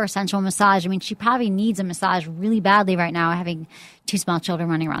you give her a sensual massage. I mean, she probably needs a massage really badly right now, having 2 small children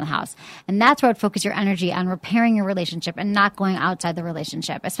running around the house. And that's where I'd focus your energy on repairing your relationship and not going outside the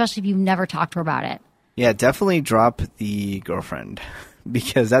relationship, especially if you've never talked to her about it. Yeah, definitely drop the girlfriend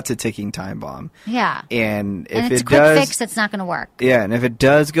because that's a ticking time bomb. Yeah. And if it's it a quick does, fix that's not going to work. Yeah, and if it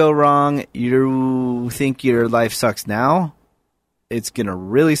does go wrong, you think your life sucks now, it's going to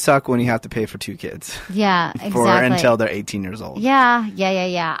really suck when you have to pay for 2 kids. Yeah, exactly. Until they're 18 years old. Yeah.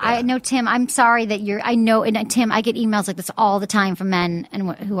 I know, Tim, I'm sorry that and Tim, I get emails like this all the time from men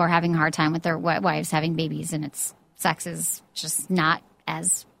who are having a hard time with their wives having babies, and sex is just not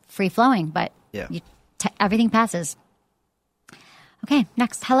as free-flowing, but everything passes. Okay,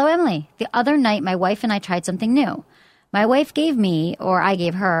 next. Hello, Emily. The other night, my wife and I tried something new. My wife gave me, or I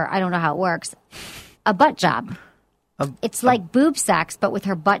gave her, I don't know how it works, a butt job. It's like boob sex, but with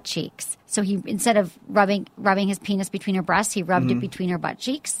her butt cheeks. So he, instead of rubbing his penis between her breasts, he rubbed it between her butt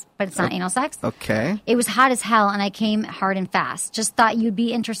cheeks, but it's not anal sex. Okay. It was hot as hell, and I came hard and fast. Just thought you'd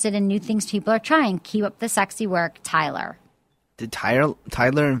be interested in new things people are trying. Keep up the sexy work, Tyler. Did Tyler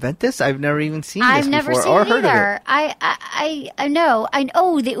invent this? I've never even seen this before. I've never seen or it heard either. of it. I know. I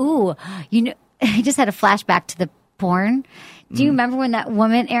just had a flashback to the porn. Do you remember when that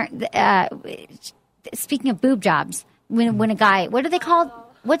woman, speaking of boob jobs, when a guy, what are they called?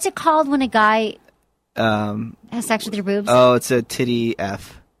 What's it called when a guy has sex with your boobs? Oh, it's a titty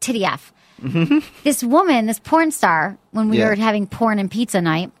F. Titty F. This woman, this porn star, when we were having porn and pizza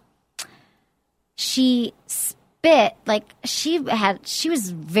night, she spit, like she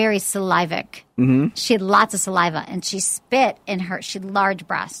was very salivic. She had lots of saliva, and she spit in she had large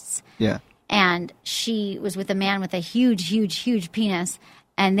breasts. Yeah. And she was with a man with a huge, huge, huge penis,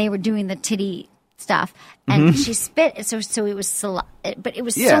 and they were doing the titty stuff, and she spit. So it was but it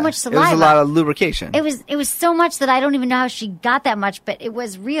was so much saliva. It was a lot of lubrication. It was so much that I don't even know how she got that much, but it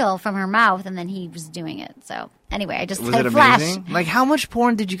was real from her mouth, and then he was doing it. So anyway, I just had a flash. Amazing? Like, how much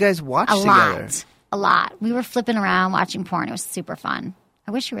porn did you guys watch together? A lot. We were flipping around watching porn. It was super fun.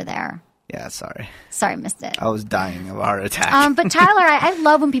 I wish you were there. Yeah, sorry. Sorry, missed it. I was dying of a heart attack. But Tyler, I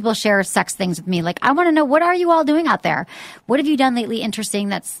love when people share sex things with me. Like, I want to know, what are you all doing out there? What have you done lately interesting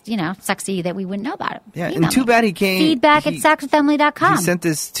that's, sexy that we wouldn't know about? Yeah, and too bad he came. Feedback at sexwithemily.com. He sent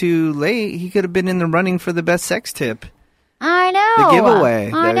this too late. He could have been in the running for the best sex tip. I know. The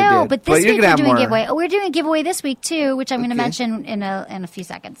giveaway. I know, but this week we're doing a giveaway. Oh, we're doing a giveaway this week too, which I'm going to mention in a few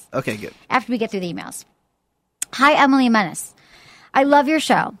seconds. Okay, good. After we get through the emails. Hi, Emily Menace. I love your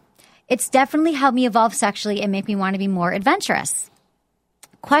show. It's definitely helped me evolve sexually and make me want to be more adventurous.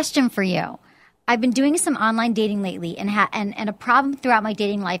 Question for you. I've been doing some online dating lately, and a problem throughout my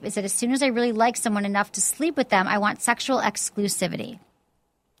dating life is that as soon as I really like someone enough to sleep with them, I want sexual exclusivity.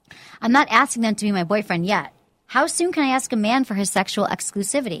 I'm not asking them to be my boyfriend yet. How soon can I ask a man for his sexual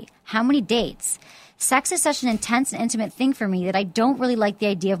exclusivity? How many dates? Sex is such an intense and intimate thing for me that I don't really like the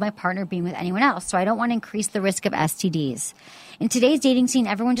idea of my partner being with anyone else, so I don't want to increase the risk of STDs. In today's dating scene,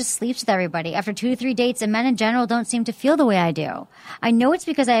 everyone just sleeps with everybody. After 2 to 3 dates, and men in general don't seem to feel the way I do. I know it's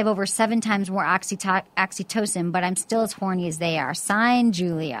because I have over 7 times more oxytocin, but I'm still as horny as they are. Signed,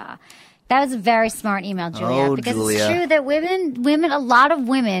 Julia. That was a very smart email, Julia. Because Julia. It's true that women, a lot of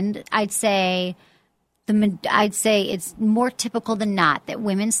women, I'd say it's more typical than not that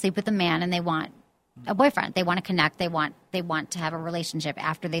women sleep with a man and they want a boyfriend. They want to connect. They want to have a relationship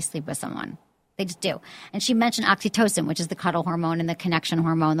after they sleep with someone. They just do. And she mentioned oxytocin, which is the cuddle hormone and the connection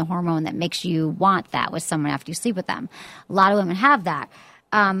hormone, the hormone that makes you want that with someone after you sleep with them. A lot of women have that.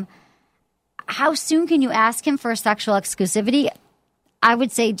 How soon can you ask him for a sexual exclusivity? I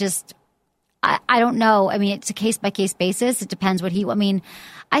would say just, I don't know. I mean, it's a case-by-case basis. It depends what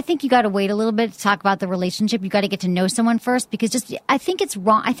I think you got to wait a little bit to talk about the relationship. You got to get to know someone first because I think it's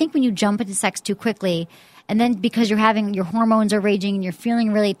wrong. I think when you jump into sex too quickly and then because your hormones are raging and you're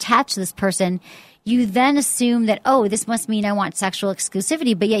feeling really attached to this person, you then assume that, oh, this must mean I want sexual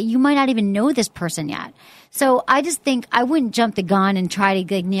exclusivity, but yet you might not even know this person yet. So I just think I wouldn't jump the gun and try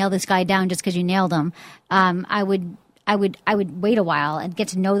to nail this guy down just because you nailed him. I would wait a while and get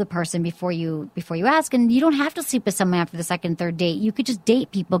to know the person before you ask. And you don't have to sleep with someone after the second, third date. You could just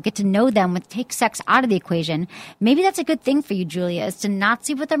date people, get to know them, take sex out of the equation. Maybe that's a good thing for you, Julia, is to not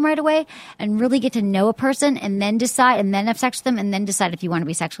sleep with them right away and really get to know a person and then decide and then have sex with them and then decide if you want to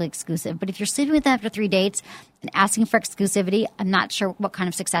be sexually exclusive. But if you're sleeping with them after 3 dates and asking for exclusivity, I'm not sure what kind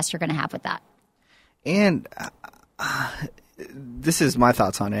of success you're going to have with that. And this is my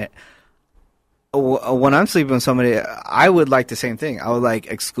thoughts on it. When I'm sleeping with somebody, I would like the same thing. I would like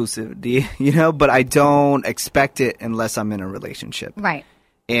exclusivity, but I don't expect it unless I'm in a relationship. Right.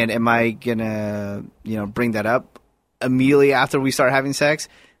 And am I going to, bring that up immediately after we start having sex?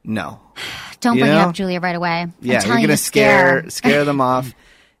 No. Don't bring it up, Julia, right away. Yeah, you're going to scare them off.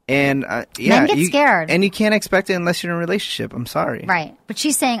 And men get scared. And you can't expect it unless you're in a relationship. I'm sorry. Right. But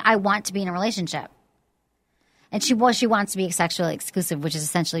she's saying, I want to be in a relationship. And she wants to be sexually exclusive, which is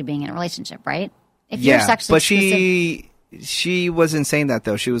essentially being in a relationship, right? If you're sexually exclusive, she wasn't saying that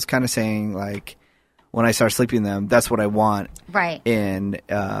though. She was kind of saying like, when I start sleeping with them, that's what I want, right? And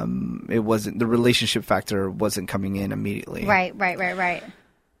it wasn't the relationship factor wasn't coming in immediately, right.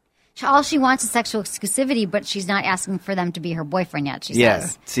 All she wants is sexual exclusivity, but she's not asking for them to be her boyfriend yet. She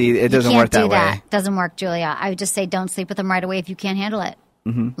says, see, it doesn't work that way. Doesn't work, Julia. I would just say don't sleep with them right away if you can't handle it.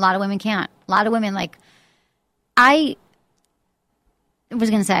 Mm-hmm. A lot of women can't. A lot of women I was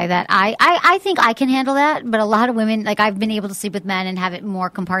going to say that I think I can handle that, but a lot of women, I've been able to sleep with men and have it more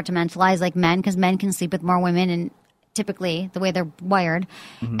compartmentalized like men, because men can sleep with more women and typically the way they're wired,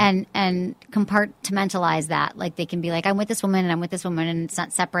 mm-hmm. and compartmentalize that. They can be like, I'm with this woman and I'm with this woman and it's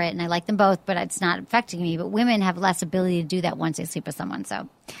not separate and I like them both, but it's not affecting me. But women have less ability to do that once they sleep with someone, so.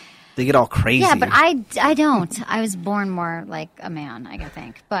 They get all crazy. Yeah, but I don't. I was born more like a man, I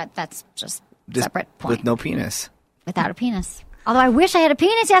think, but that's just separate point. With no penis. Without a penis. Although I wish I had a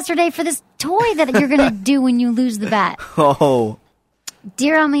penis yesterday for this toy that you're going to do when you lose the bet. Oh.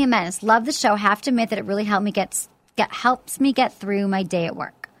 Dear Emily and Menace, love the show. Have to admit that it really helps me get through my day at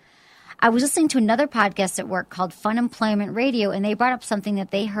work. I was listening to another podcast at work called Fun Employment Radio, and they brought up something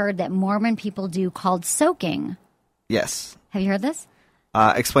that they heard that Mormon people do called soaking. Yes. Have you heard this?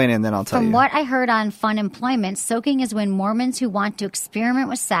 Explain it and then I'll tell you. From what I heard on Fun Employment, soaking is when Mormons who want to experiment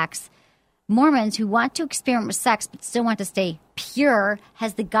with sex but still want to stay pure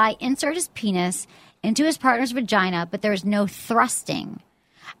has the guy insert his penis into his partner's vagina, but there is no thrusting.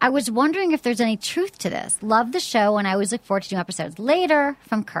 I was wondering if there's any truth to this. Love the show, and I always look forward to new episodes. Later,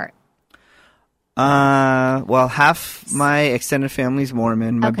 from Kurt. Well, half my extended family's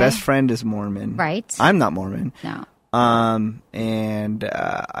Mormon. My best friend is Mormon. Right. I'm not Mormon. No. And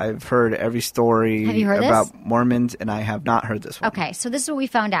I've heard every story about Mormons, and I have not heard this one. Okay, so this is what we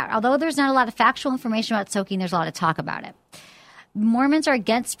found out. Although there's not a lot of factual information about soaking, there's a lot of talk about it. Mormons are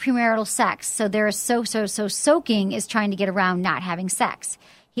against premarital sex, so soaking is trying to get around not having sex.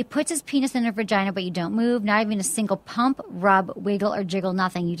 He puts his penis in her vagina, but you don't move, not even a single pump, rub, wiggle, or jiggle,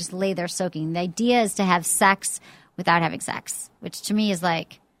 nothing. You just lay there soaking. The idea is to have sex without having sex, which to me is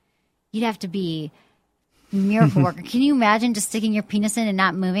you'd have to be miracle worker. Can you imagine just sticking your penis in and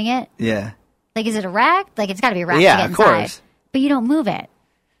not moving it? Yeah. Is it erect? It's got to be erect to get inside. Yeah, of course. But you don't move it.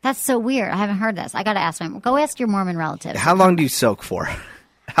 That's so weird. I haven't heard this. I got to ask go ask your Mormon relatives. How long do you soak for?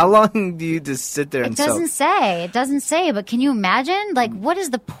 How long do you just sit there and soak? It doesn't say, but can you imagine? What is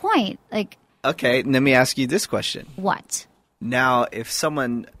the point? Okay, let me ask you this question. What? Now, if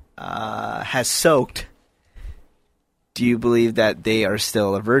someone has soaked, do you believe that they are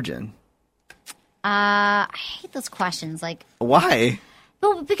still a virgin? I hate those questions. Why?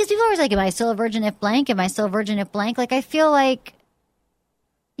 Well, because people are always like, am I still a virgin if blank? Am I still a virgin if blank? Like, I feel like,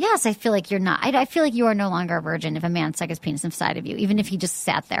 yes, I feel like you're not. I feel like you are no longer a virgin if a man stuck his penis inside of you, even if he just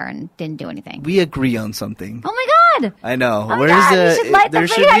sat there and didn't do anything. We agree on something. Oh, my God. I know. Oh, Where's God. the? We should light There the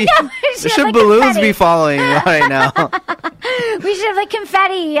should flame. be. I know. There should like balloons confetti. be falling right now. We should have like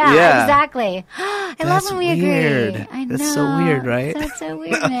confetti. Yeah. Exactly. I love when we weird. agree. I know. That's so weird, right? That's so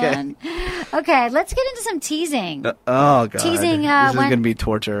weird, man. Okay, let's get into some teasing. Oh God. Teasing. This is gonna be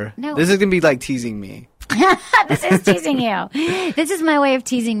torture. No. This is gonna be like teasing me. This is teasing you. This is my way of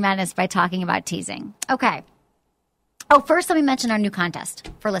teasing Menace by talking about teasing. Okay. Oh, first let me mention our new contest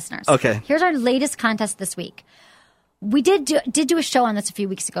for listeners. Okay. Here's our latest contest this week. We did do a show on this a few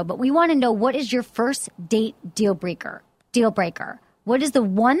weeks ago, but we want to know, what is your first date deal breaker? What is the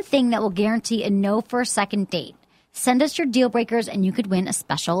one thing that will guarantee a no for a second date? Send us your deal breakers and you could win a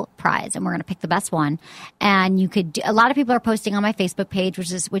special prize. And we're going to pick the best one. And you could, a lot of people are posting on my Facebook page,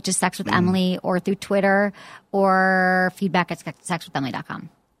 which is Sex with Emily, or through Twitter, or feedback at sexwithemily.com.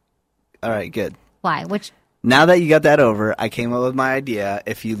 All right, good. Why? Now that you got that over, I came up with my idea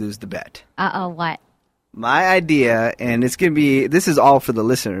if you lose the bet. What? My idea, and it's going to be, this is all for the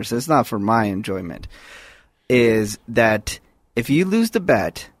listeners, it's not for my enjoyment, is that if you lose the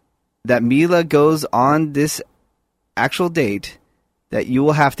bet, that Mila goes on this actual date, that you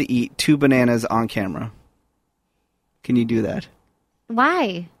will have to eat 2 bananas on camera. Can you do that?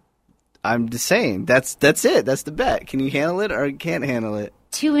 Why? I'm just saying, that's it. That's the bet. Can you handle it or can't handle it?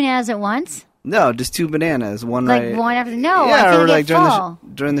 2 bananas at once? No, just 2 bananas. One like right. One after no. Yeah, I or like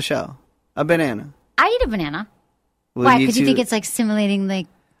during the show. A banana. I eat a banana. Will Why? Because you think it's like simulating like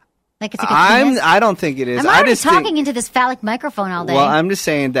it's like a penis? I don't think it is. I'm already talking into this phallic microphone all day. Well, I'm just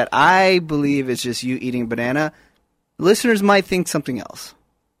saying that I believe it's just you eating banana. Listeners might think something else.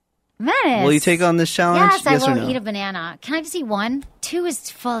 Menace. Will you take on this challenge? Yes, I will or no? eat a banana. Can I just eat one? 2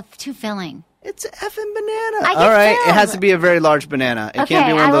 is too filling. It's a effing banana. I get All right, filled. it has to be a very large banana. It Okay, can't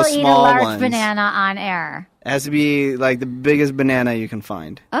be one of those I will eat small a large ones. banana on air. It has to be like the biggest banana you can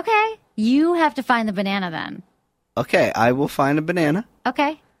find. Okay, you have to find the banana then. Okay, I will find a banana.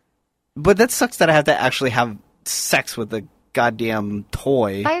 Okay. But that sucks that I have to actually have sex with a goddamn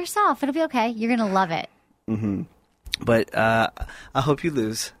toy. By yourself. It'll be okay. You're going to love it. Mm-hmm. But I hope you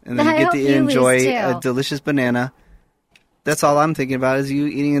lose. And then I you get hope to you enjoy lose, too. a delicious banana. That's all I'm thinking about is you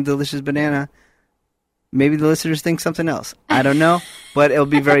eating a delicious banana. Maybe the listeners think something else. I don't know. But it'll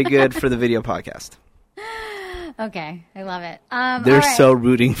be very good for the video podcast. Okay. I love it. They're all right. so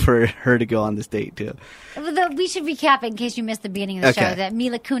rooting for her to go on this date, too. We should recap in case you missed the beginning of the Okay. show that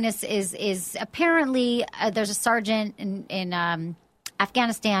Mila Kunis is apparently there's a sergeant in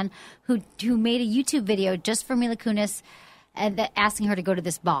Afghanistan who made a YouTube video just for Mila Kunis and asking her to go to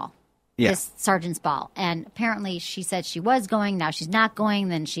this ball, this sergeant's ball. And apparently she said she was going. Now she's not going.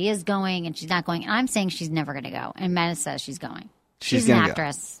 Then she is going, and she's not going. And I'm saying she's never going to go. And Menace says she's going. She's an gonna go.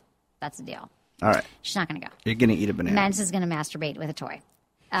 actress. That's the deal. All right. She's not going to go. You're going to eat a banana. Menace is going to masturbate with a toy.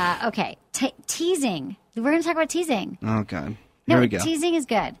 Okay. Teasing. We're going to talk about teasing. Oh, God. No, Here we go. teasing is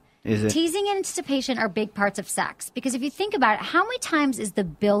good. Is it? Teasing and anticipation are big parts of sex. Because if you think about it, how many times is the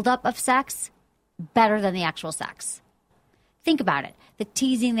buildup of sex better than the actual sex? Think about it. The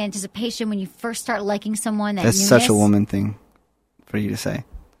teasing, the anticipation, when you first start liking someone. That's That's such a woman thing for you to say.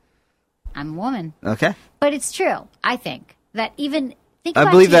 I'm a woman. Okay. But it's true, I think. That even... Think I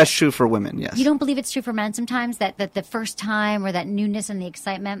about believe teasing. that's true for women, yes. You don't believe it's true for men sometimes? That the first time or that newness and the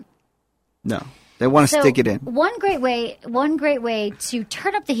excitement? No. They want to stick it in. One great way to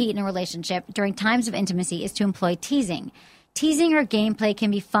turn up the heat in a relationship during times of intimacy is to employ teasing. Teasing or gameplay can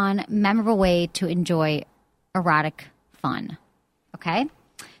be fun, memorable way to enjoy erotic fun. Okay?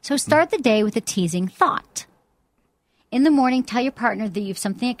 So start the day with a teasing thought. In the morning, tell your partner that you have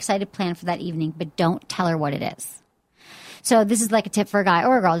something excited planned for that evening, but don't tell her what it is. So this is like a tip for a guy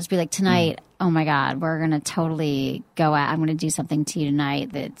or a girl. Just be like, tonight, oh my God, we're going to totally I'm going to do something to you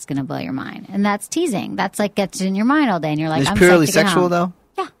tonight that's going to blow your mind. And that's teasing. That's like gets in your mind all day. And you're like, It's I'm purely psyched to get sexual, home. though?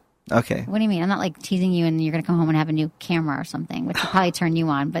 Yeah. Okay. What do you mean? I'm not like teasing you and you're going to come home and have a new camera or something, which would probably turn you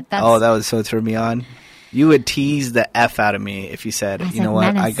on. But that's... Oh, that would so turn me on. You would tease the F out of me if you said, you know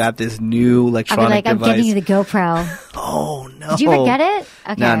what, Menace. I got this new electronic I'll be like, device. I'm giving you the GoPro. Oh, no. Did you ever get it?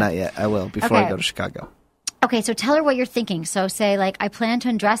 Okay. No, not yet. I will before I Okay. go to Chicago. Okay, so tell her what you're thinking. So say, like, I plan to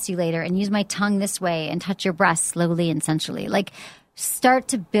undress you later and use my tongue this way and touch your breasts slowly and sensually. Like, start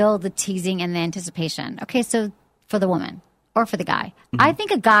to build the teasing and the anticipation. Okay, so for the woman or for the guy. Mm-hmm. I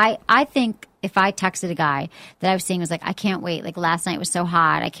think if I texted a guy that I was seeing was like, I can't wait. Like, last night was so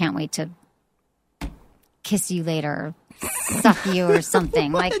hot. I can't wait to kiss you later or suck you or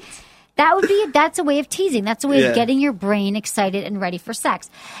something. Like, That's a way of teasing. That's a way of getting your brain excited and ready for sex.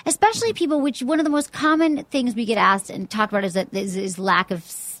 Especially people, which one of the most common things we get asked and talked about is lack of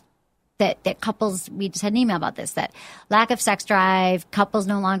that couples, we just had an email about this, that lack of sex drive, couples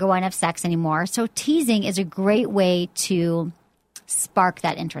no longer want to have sex anymore. So teasing is a great way to spark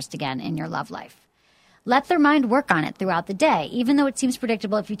that interest again in your love life. Let their mind work on it throughout the day. Even though it seems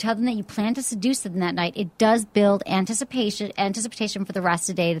predictable, if you tell them that you plan to seduce them that night, it does build anticipation for the rest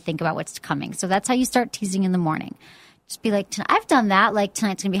of the day to think about what's coming. So that's how you start teasing in the morning. Just be like, I've done that. Like,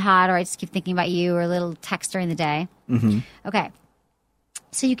 tonight's going to be hot, or I just keep thinking about you, or a little text during the day. Mm-hmm. Okay.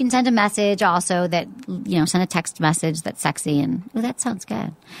 So you can send a message also that, send a text message that's sexy and, that sounds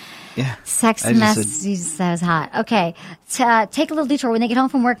good. Yeah. Sex message says hot. Okay. Take a little detour. When they get home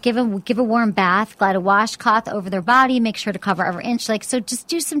from work, give a warm bath, glide a washcloth over their body, make sure to cover every inch. So just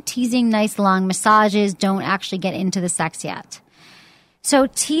do some teasing, nice long massages. Don't actually get into the sex yet. So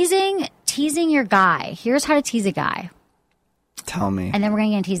teasing your guy. Here's how to tease a guy. Tell me. And then we're going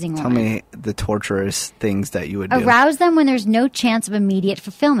to get into teasing women. Tell me the torturous things that you would do. Arouse them when there's no chance of immediate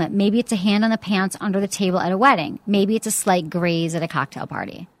fulfillment. Maybe it's a hand on the pants under the table at a wedding. Maybe it's a slight graze at a cocktail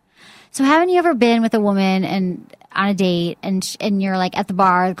party. So haven't you ever been with a woman and on a date and you're like at the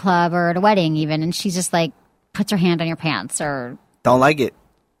bar, the club, or at a wedding even, and she's just like puts her hand on your pants or... Don't like it.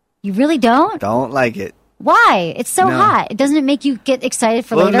 You really don't? Don't like it. Why? It's so hot. Doesn't it make you get excited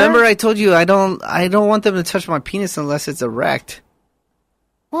for later? Remember I told you I don't want them to touch my penis unless it's erect.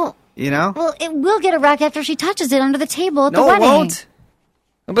 Well, Well, it will get erect after she touches it under the table at the wedding. wedding. No, it won't.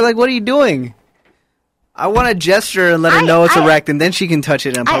 I'll be like, what are you doing? I want to gesture and let her know it's erect, and then she can touch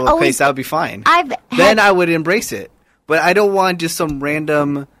it in a public place. That would be fine. Then I would embrace it. But I don't want just some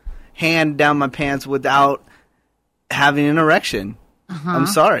random hand down my pants without having an erection. I'm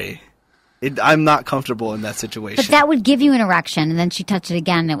sorry. I'm not comfortable in that situation. But that would give you an erection, and then she touched it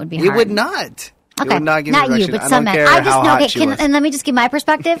again, and it would be hard. It would not. Okay, it would not give me an not you, erection. but some men. And let me just give my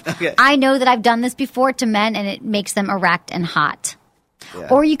perspective. Okay. I know that I've done this before to men, and it makes them erect and hot. Yeah.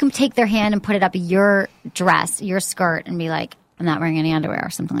 Or you can take their hand and put it up your dress, your skirt, and be like, I'm not wearing any underwear or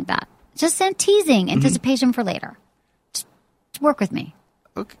something like that. Just send teasing, anticipation for later. Just work with me.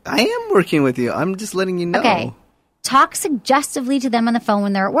 Okay. I am working with you. I'm just letting you know. Okay. Talk suggestively to them on the phone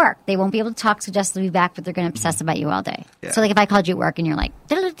when they're at work. They won't be able to talk suggestively back, but they're going to obsess about you all day. Yeah. So, like, if I called you at work and you're like,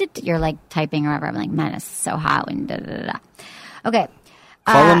 you're like typing or whatever, I'm like, man, it's so hot and da-da-da-da. Okay.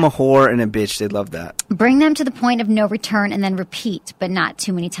 Call them a whore and a bitch. They love that. Bring them to the point of no return and then repeat, but not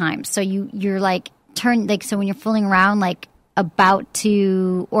too many times. So you're like, so when you're fooling around, like, about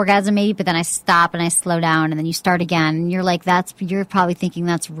to orgasm maybe, but then I stop and I slow down and then you start again and you're like, you're probably thinking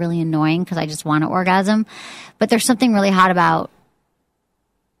that's really annoying because I just want to orgasm. But there's something really hot about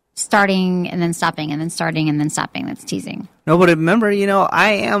starting and then stopping and then starting and then stopping. That's teasing. No, but remember,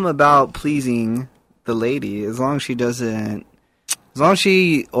 I am about pleasing the lady as long as she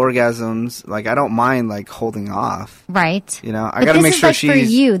orgasms, like, I don't mind, like, holding off. Right. I got to make sure she's... for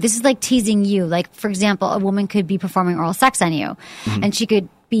you. This is like teasing you. Like, for example, a woman could be performing oral sex on you, and she could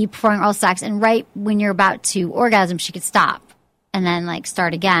be performing oral sex, and right when you're about to orgasm, she could stop and then, like,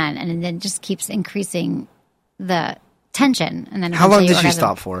 start again, and then just keeps increasing the tension. And then how long did she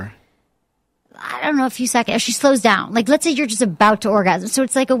stop for? I don't know, a few seconds. She slows down. Like, let's say you're just about to orgasm. So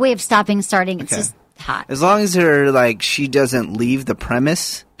it's like a way of stopping, starting. It's just hot. As long as she doesn't leave the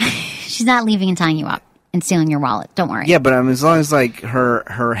premise. She's not leaving and tying you up and stealing your wallet. Don't worry. Yeah, but as long as, like,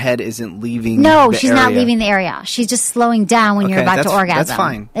 her head isn't leaving No, she's not leaving the area. She's just slowing down when you're about to orgasm. That's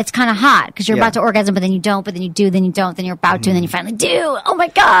fine. It's kind of hot because you're about to orgasm, but then you don't, but then you do, then you don't, then you're about to, and then you finally do. Oh, my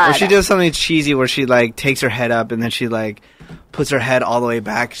God. Or she does something cheesy where she, like, takes her head up and then she, like, puts her head all the way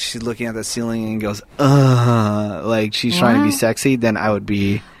back. She's looking at the ceiling and goes, like she's trying to be sexy. Then I would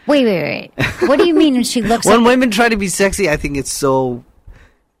be... Wait. What do you mean when she looks when women try to be sexy, I think it's so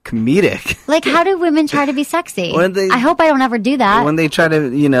comedic. Like, how do women try to be sexy? I hope I don't ever do that. When they try to,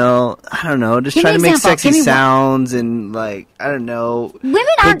 I don't know, just try to make sexy sounds and, like, I don't know. Women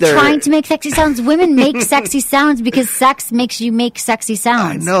aren't trying to make sexy sounds. Women make sexy sounds because sex makes you make sexy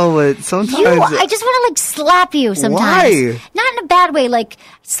sounds. I know, but sometimes... I just want to, like, slap you sometimes. Why? Not in a bad way. Like,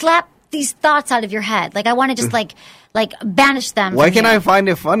 slap these thoughts out of your head. Like, I want to just, like banish them. Why can't I find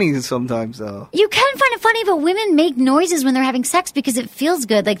it funny sometimes, though? You can find it funny, but women make noises when they're having sex because it feels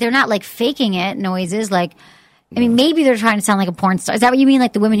good. Like, they're not, like, faking it, noises. Like, I mean, maybe they're trying to sound like a porn star. Is that what you mean?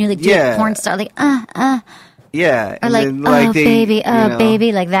 Like, the women who, like, do like porn star? Like, Yeah. Or, like,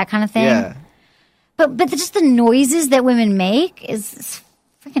 baby, like that kind of thing. Yeah. But just the noises that women make is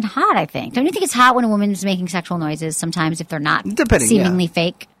freaking hot, I think. Don't you think it's hot when a woman is making sexual noises sometimes if they're not seemingly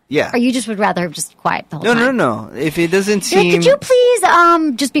fake? Yeah. Or you just would rather just quiet the whole time? No. If it doesn't seem... Could you please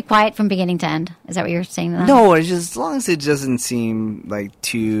just be quiet from beginning to end? Is that what you're saying to them? No, it's just as long as it doesn't seem like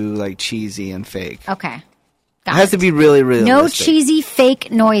too like cheesy and fake. Okay. It has to be really, really no realistic. cheesy fake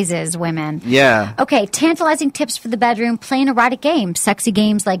noises, women. Yeah. Okay, tantalizing tips for the bedroom. Play an erotic game. Sexy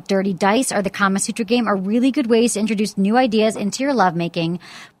games like Dirty Dice or the Kama Sutra game are really good ways to introduce new ideas into your lovemaking.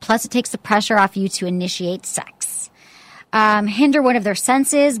 Plus, it takes the pressure off you to initiate sex. Hinder one of their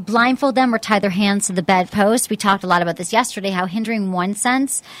senses, blindfold them or tie their hands to the bedpost. We talked a lot about this yesterday, how hindering one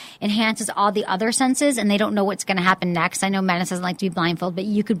sense enhances all the other senses and they don't know what's going to happen next. I know Menace doesn't like to be blindfolded, but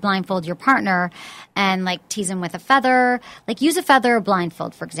you could blindfold your partner and like tease him with a feather. Like use a feather or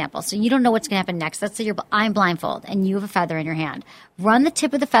blindfold, for example. So you don't know what's going to happen next. Let's say I'm blindfold and you have a feather in your hand. Run the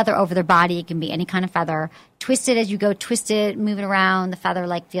tip of the feather over their body. It can be any kind of feather. Twist it as you go, twist it, move it around. The feather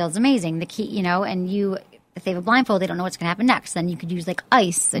like feels amazing. The key, and you... If they have a blindfold, they don't know what's going to happen next. Then you could use like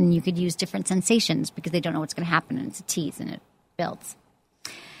ice and you could use different sensations because they don't know what's going to happen and it's a tease and it builds.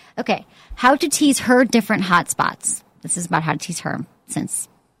 Okay. How to tease her different hot spots. This is about how to tease her since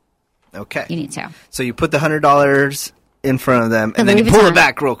Okay. you need to. So you put the $100 in front of them and then you Louis pull Vuitton. it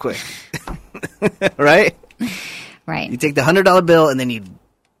back real quick. Right? Right. You take the $100 bill and then you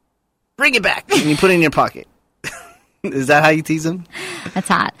bring it back and you put it in your pocket. Is that how you tease them? That's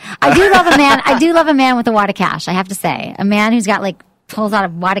hot. I do love a man. I do love a man with a wad of cash. I have to say, a man who's got like pulls out a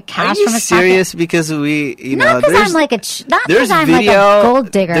wad of cash Are you from his serious? pocket. Because we, Not because I'm like not because I'm like a gold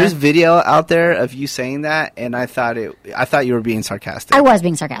digger. There's video out there of you saying that, and I thought you were being sarcastic. I was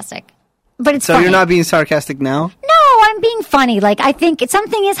being sarcastic, but it's so funny. you're not being sarcastic now? No, I'm being funny. Like I think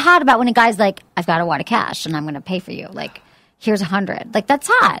something is hot about when a guy's like, "I've got a wad of cash and I'm going to pay for you." Like, here's 100. Like that's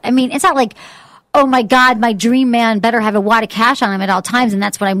hot. I mean, it's not like, oh my God, my dream man better have a wad of cash on him at all times, and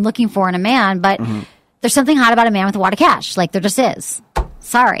that's what I'm looking for in a man. But there's something hot about a man with a wad of cash. Like there just is.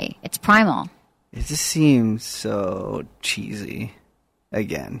 Sorry, it's primal. It just seems so cheesy.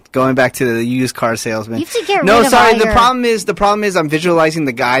 Again, going back to the used car salesman. You have to get no, rid of sorry. all The your... problem is, I'm visualizing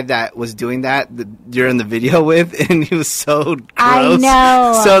the guy that was doing that you're in the video with, and he was so gross. I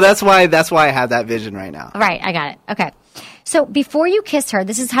know. So that's why I have that vision right now. Right, I got it. Okay. So before you kiss her,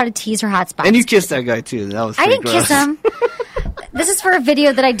 this is how to tease her hot spots. And you kissed that guy too. That was I pretty didn't gross. kiss him. This is for a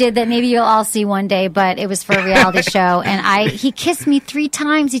video that I did that maybe you'll all see one day, but it was for a reality show. And he kissed me 3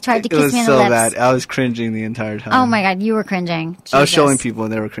 times. He tried to kiss me on the lips. It was so bad. I was cringing the entire time. Oh my God, you were cringing. Jesus. I was showing people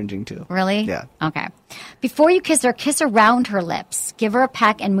and they were cringing too. Really? Yeah. Okay. Before you kiss around her lips. Give her a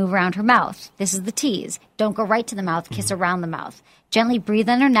peck and move around her mouth. This is the tease. Don't go right to the mouth. Kiss around the mouth. Gently breathe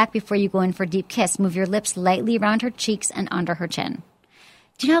on her neck before you go in for a deep kiss. Move your lips lightly around her cheeks and under her chin.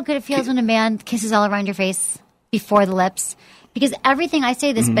 Do you know how good it feels when a man kisses all around your face before the lips? Because everything, I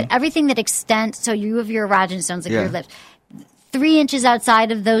say this, but everything that extends, so you have your erogenous zones, like your lips, 3 inches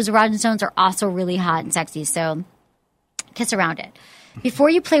outside of those erogenous zones are also really hot and sexy. So kiss around it. Before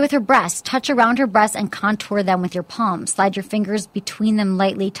you play with her breasts, touch around her breasts and contour them with your palms. Slide your fingers between them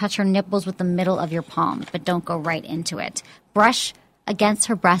lightly. Touch her nipples with the middle of your palm, but don't go right into it. Brush against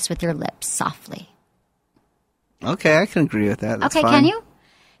her breasts with your lips softly. Okay, I can agree with that. That's okay, fine. can you?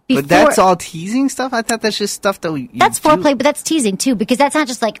 But that's all teasing stuff? I thought that's just stuff that that's foreplay, but that's teasing too, because that's not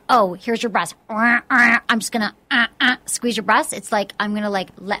just like, oh, here's your breast. I'm just going to squeeze your breast. It's like I'm going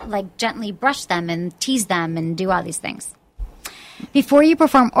to gently brush them and tease them and do all these things. Before you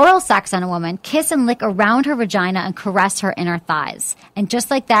perform oral sex on a woman, kiss and lick around her vagina and caress her inner thighs. And just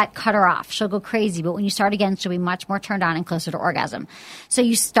like that, cut her off. She'll go crazy, but when you start again, she'll be much more turned on and closer to orgasm. So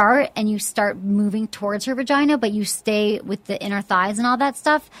you start moving towards her vagina, but you stay with the inner thighs and all that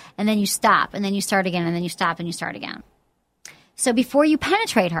stuff, and then you stop, and then you start again, and then you stop and you start again. So before you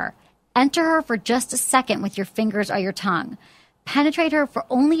penetrate her, enter her for just a second with your fingers or your tongue. Penetrate her for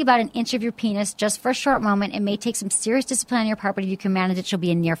only about 1 inch of your penis, just for a short moment. It may take some serious discipline on your part, but if you can manage it, she'll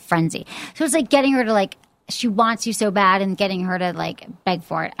be in near frenzy. So it's like getting her to she wants you so bad, and getting her to beg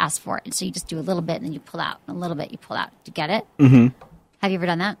for it, ask for it. And so you just do a little bit and then you pull out, a little bit, you pull out. Do you get it? Mm-hmm. Have you ever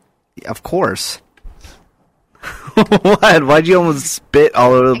done that? Of course. What? Why'd you almost spit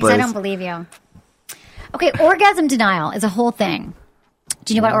all over the place? I don't believe you. Okay, orgasm denial is a whole thing.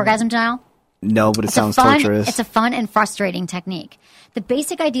 Do you know about orgasm denial? No, but it sounds torturous. It's a fun and frustrating technique. The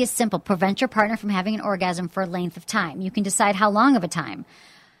basic idea is simple. Prevent your partner from having an orgasm for a length of time. You can decide how long of a time.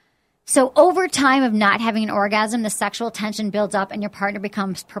 So over time of not having an orgasm, the sexual tension builds up and your partner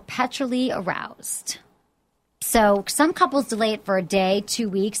becomes perpetually aroused. So some couples delay it for a day, 2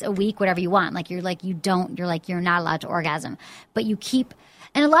 weeks, a week, whatever you want. You're not allowed to orgasm. But you keep,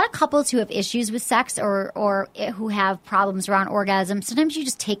 And a lot of couples who have issues with sex or who have problems around orgasm, sometimes you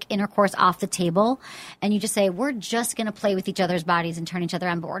just take intercourse off the table and you just say, we're just going to play with each other's bodies and turn each other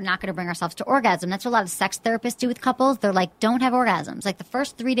on, but we're not going to bring ourselves to orgasm. That's what a lot of sex therapists do with couples. They're like, don't have orgasms. Like the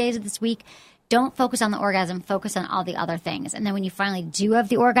first 3 days of this week, don't focus on the orgasm, focus on all the other things. And then when you finally do have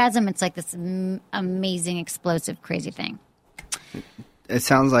the orgasm, it's like this amazing, explosive, crazy thing. It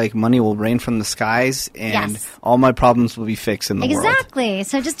sounds like money will rain from the skies and Yes. all my problems will be fixed in the world. Exactly.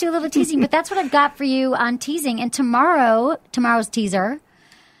 So just do a little teasing. But that's what I've got for you on teasing. And tomorrow's teaser,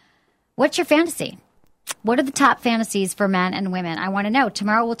 what's your fantasy? What are the top fantasies for men and women? I want to know.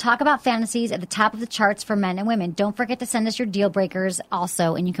 Tomorrow we'll talk about fantasies at the top of the charts for men and women. Don't forget to send us your deal breakers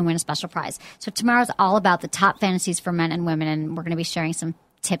also, and you can win a special prize. So tomorrow's all about the top fantasies for men and women, and we're going to be sharing some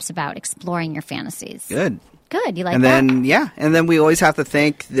tips about exploring your fantasies. Good. You like and that? And then we always have to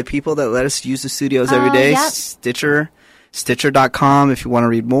thank the people that let us use the studios every day. Yep. Stitcher.com if you want to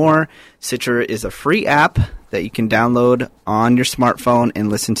read more. Stitcher is a free app that you can download on your smartphone and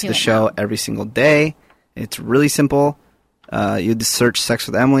listen to the show every single day. It's really simple. You just search Sex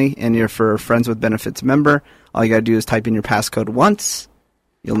with Emily, and you're for Friends with Benefits member. All you got to do is type in your passcode once.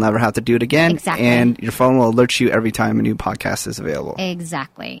 You'll never have to do it again. Exactly. And your phone will alert you every time a new podcast is available.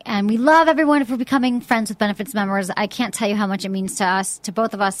 Exactly. And we love everyone for becoming Friends with Benefits members. I can't tell you how much it means to us, to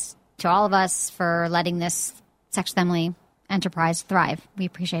both of us, to all of us for letting this Sex with Emily enterprise thrive. We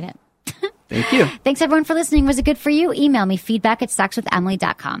appreciate it. Thank you. Thanks, everyone, for listening. Was it good for you? Email me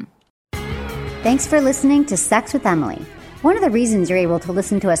feedback@sexwithemily.com. Thanks for listening to Sex with Emily. One of the reasons you're able to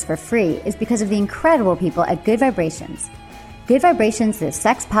listen to us for free is because of the incredible people at Good Vibrations. Good Vibrations is a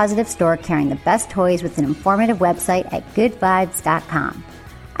sex-positive store carrying the best toys with an informative website at goodvibes.com.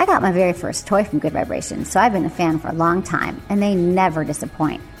 I got my very first toy from Good Vibrations, so I've been a fan for a long time, and they never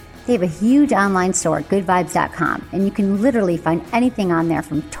disappoint. They have a huge online store at goodvibes.com, and you can literally find anything on there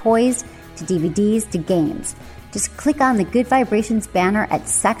from toys to DVDs to games. Just click on the Good Vibrations banner at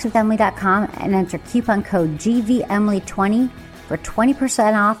sexwithemily.com and enter coupon code GVEmily20 for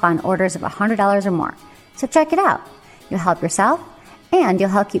 20% off on orders of $100 or more. So check it out. You'll help yourself, and you'll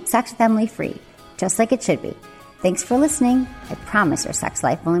help keep Sex with Emily free, just like it should be. Thanks for listening. I promise your sex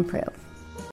life will improve.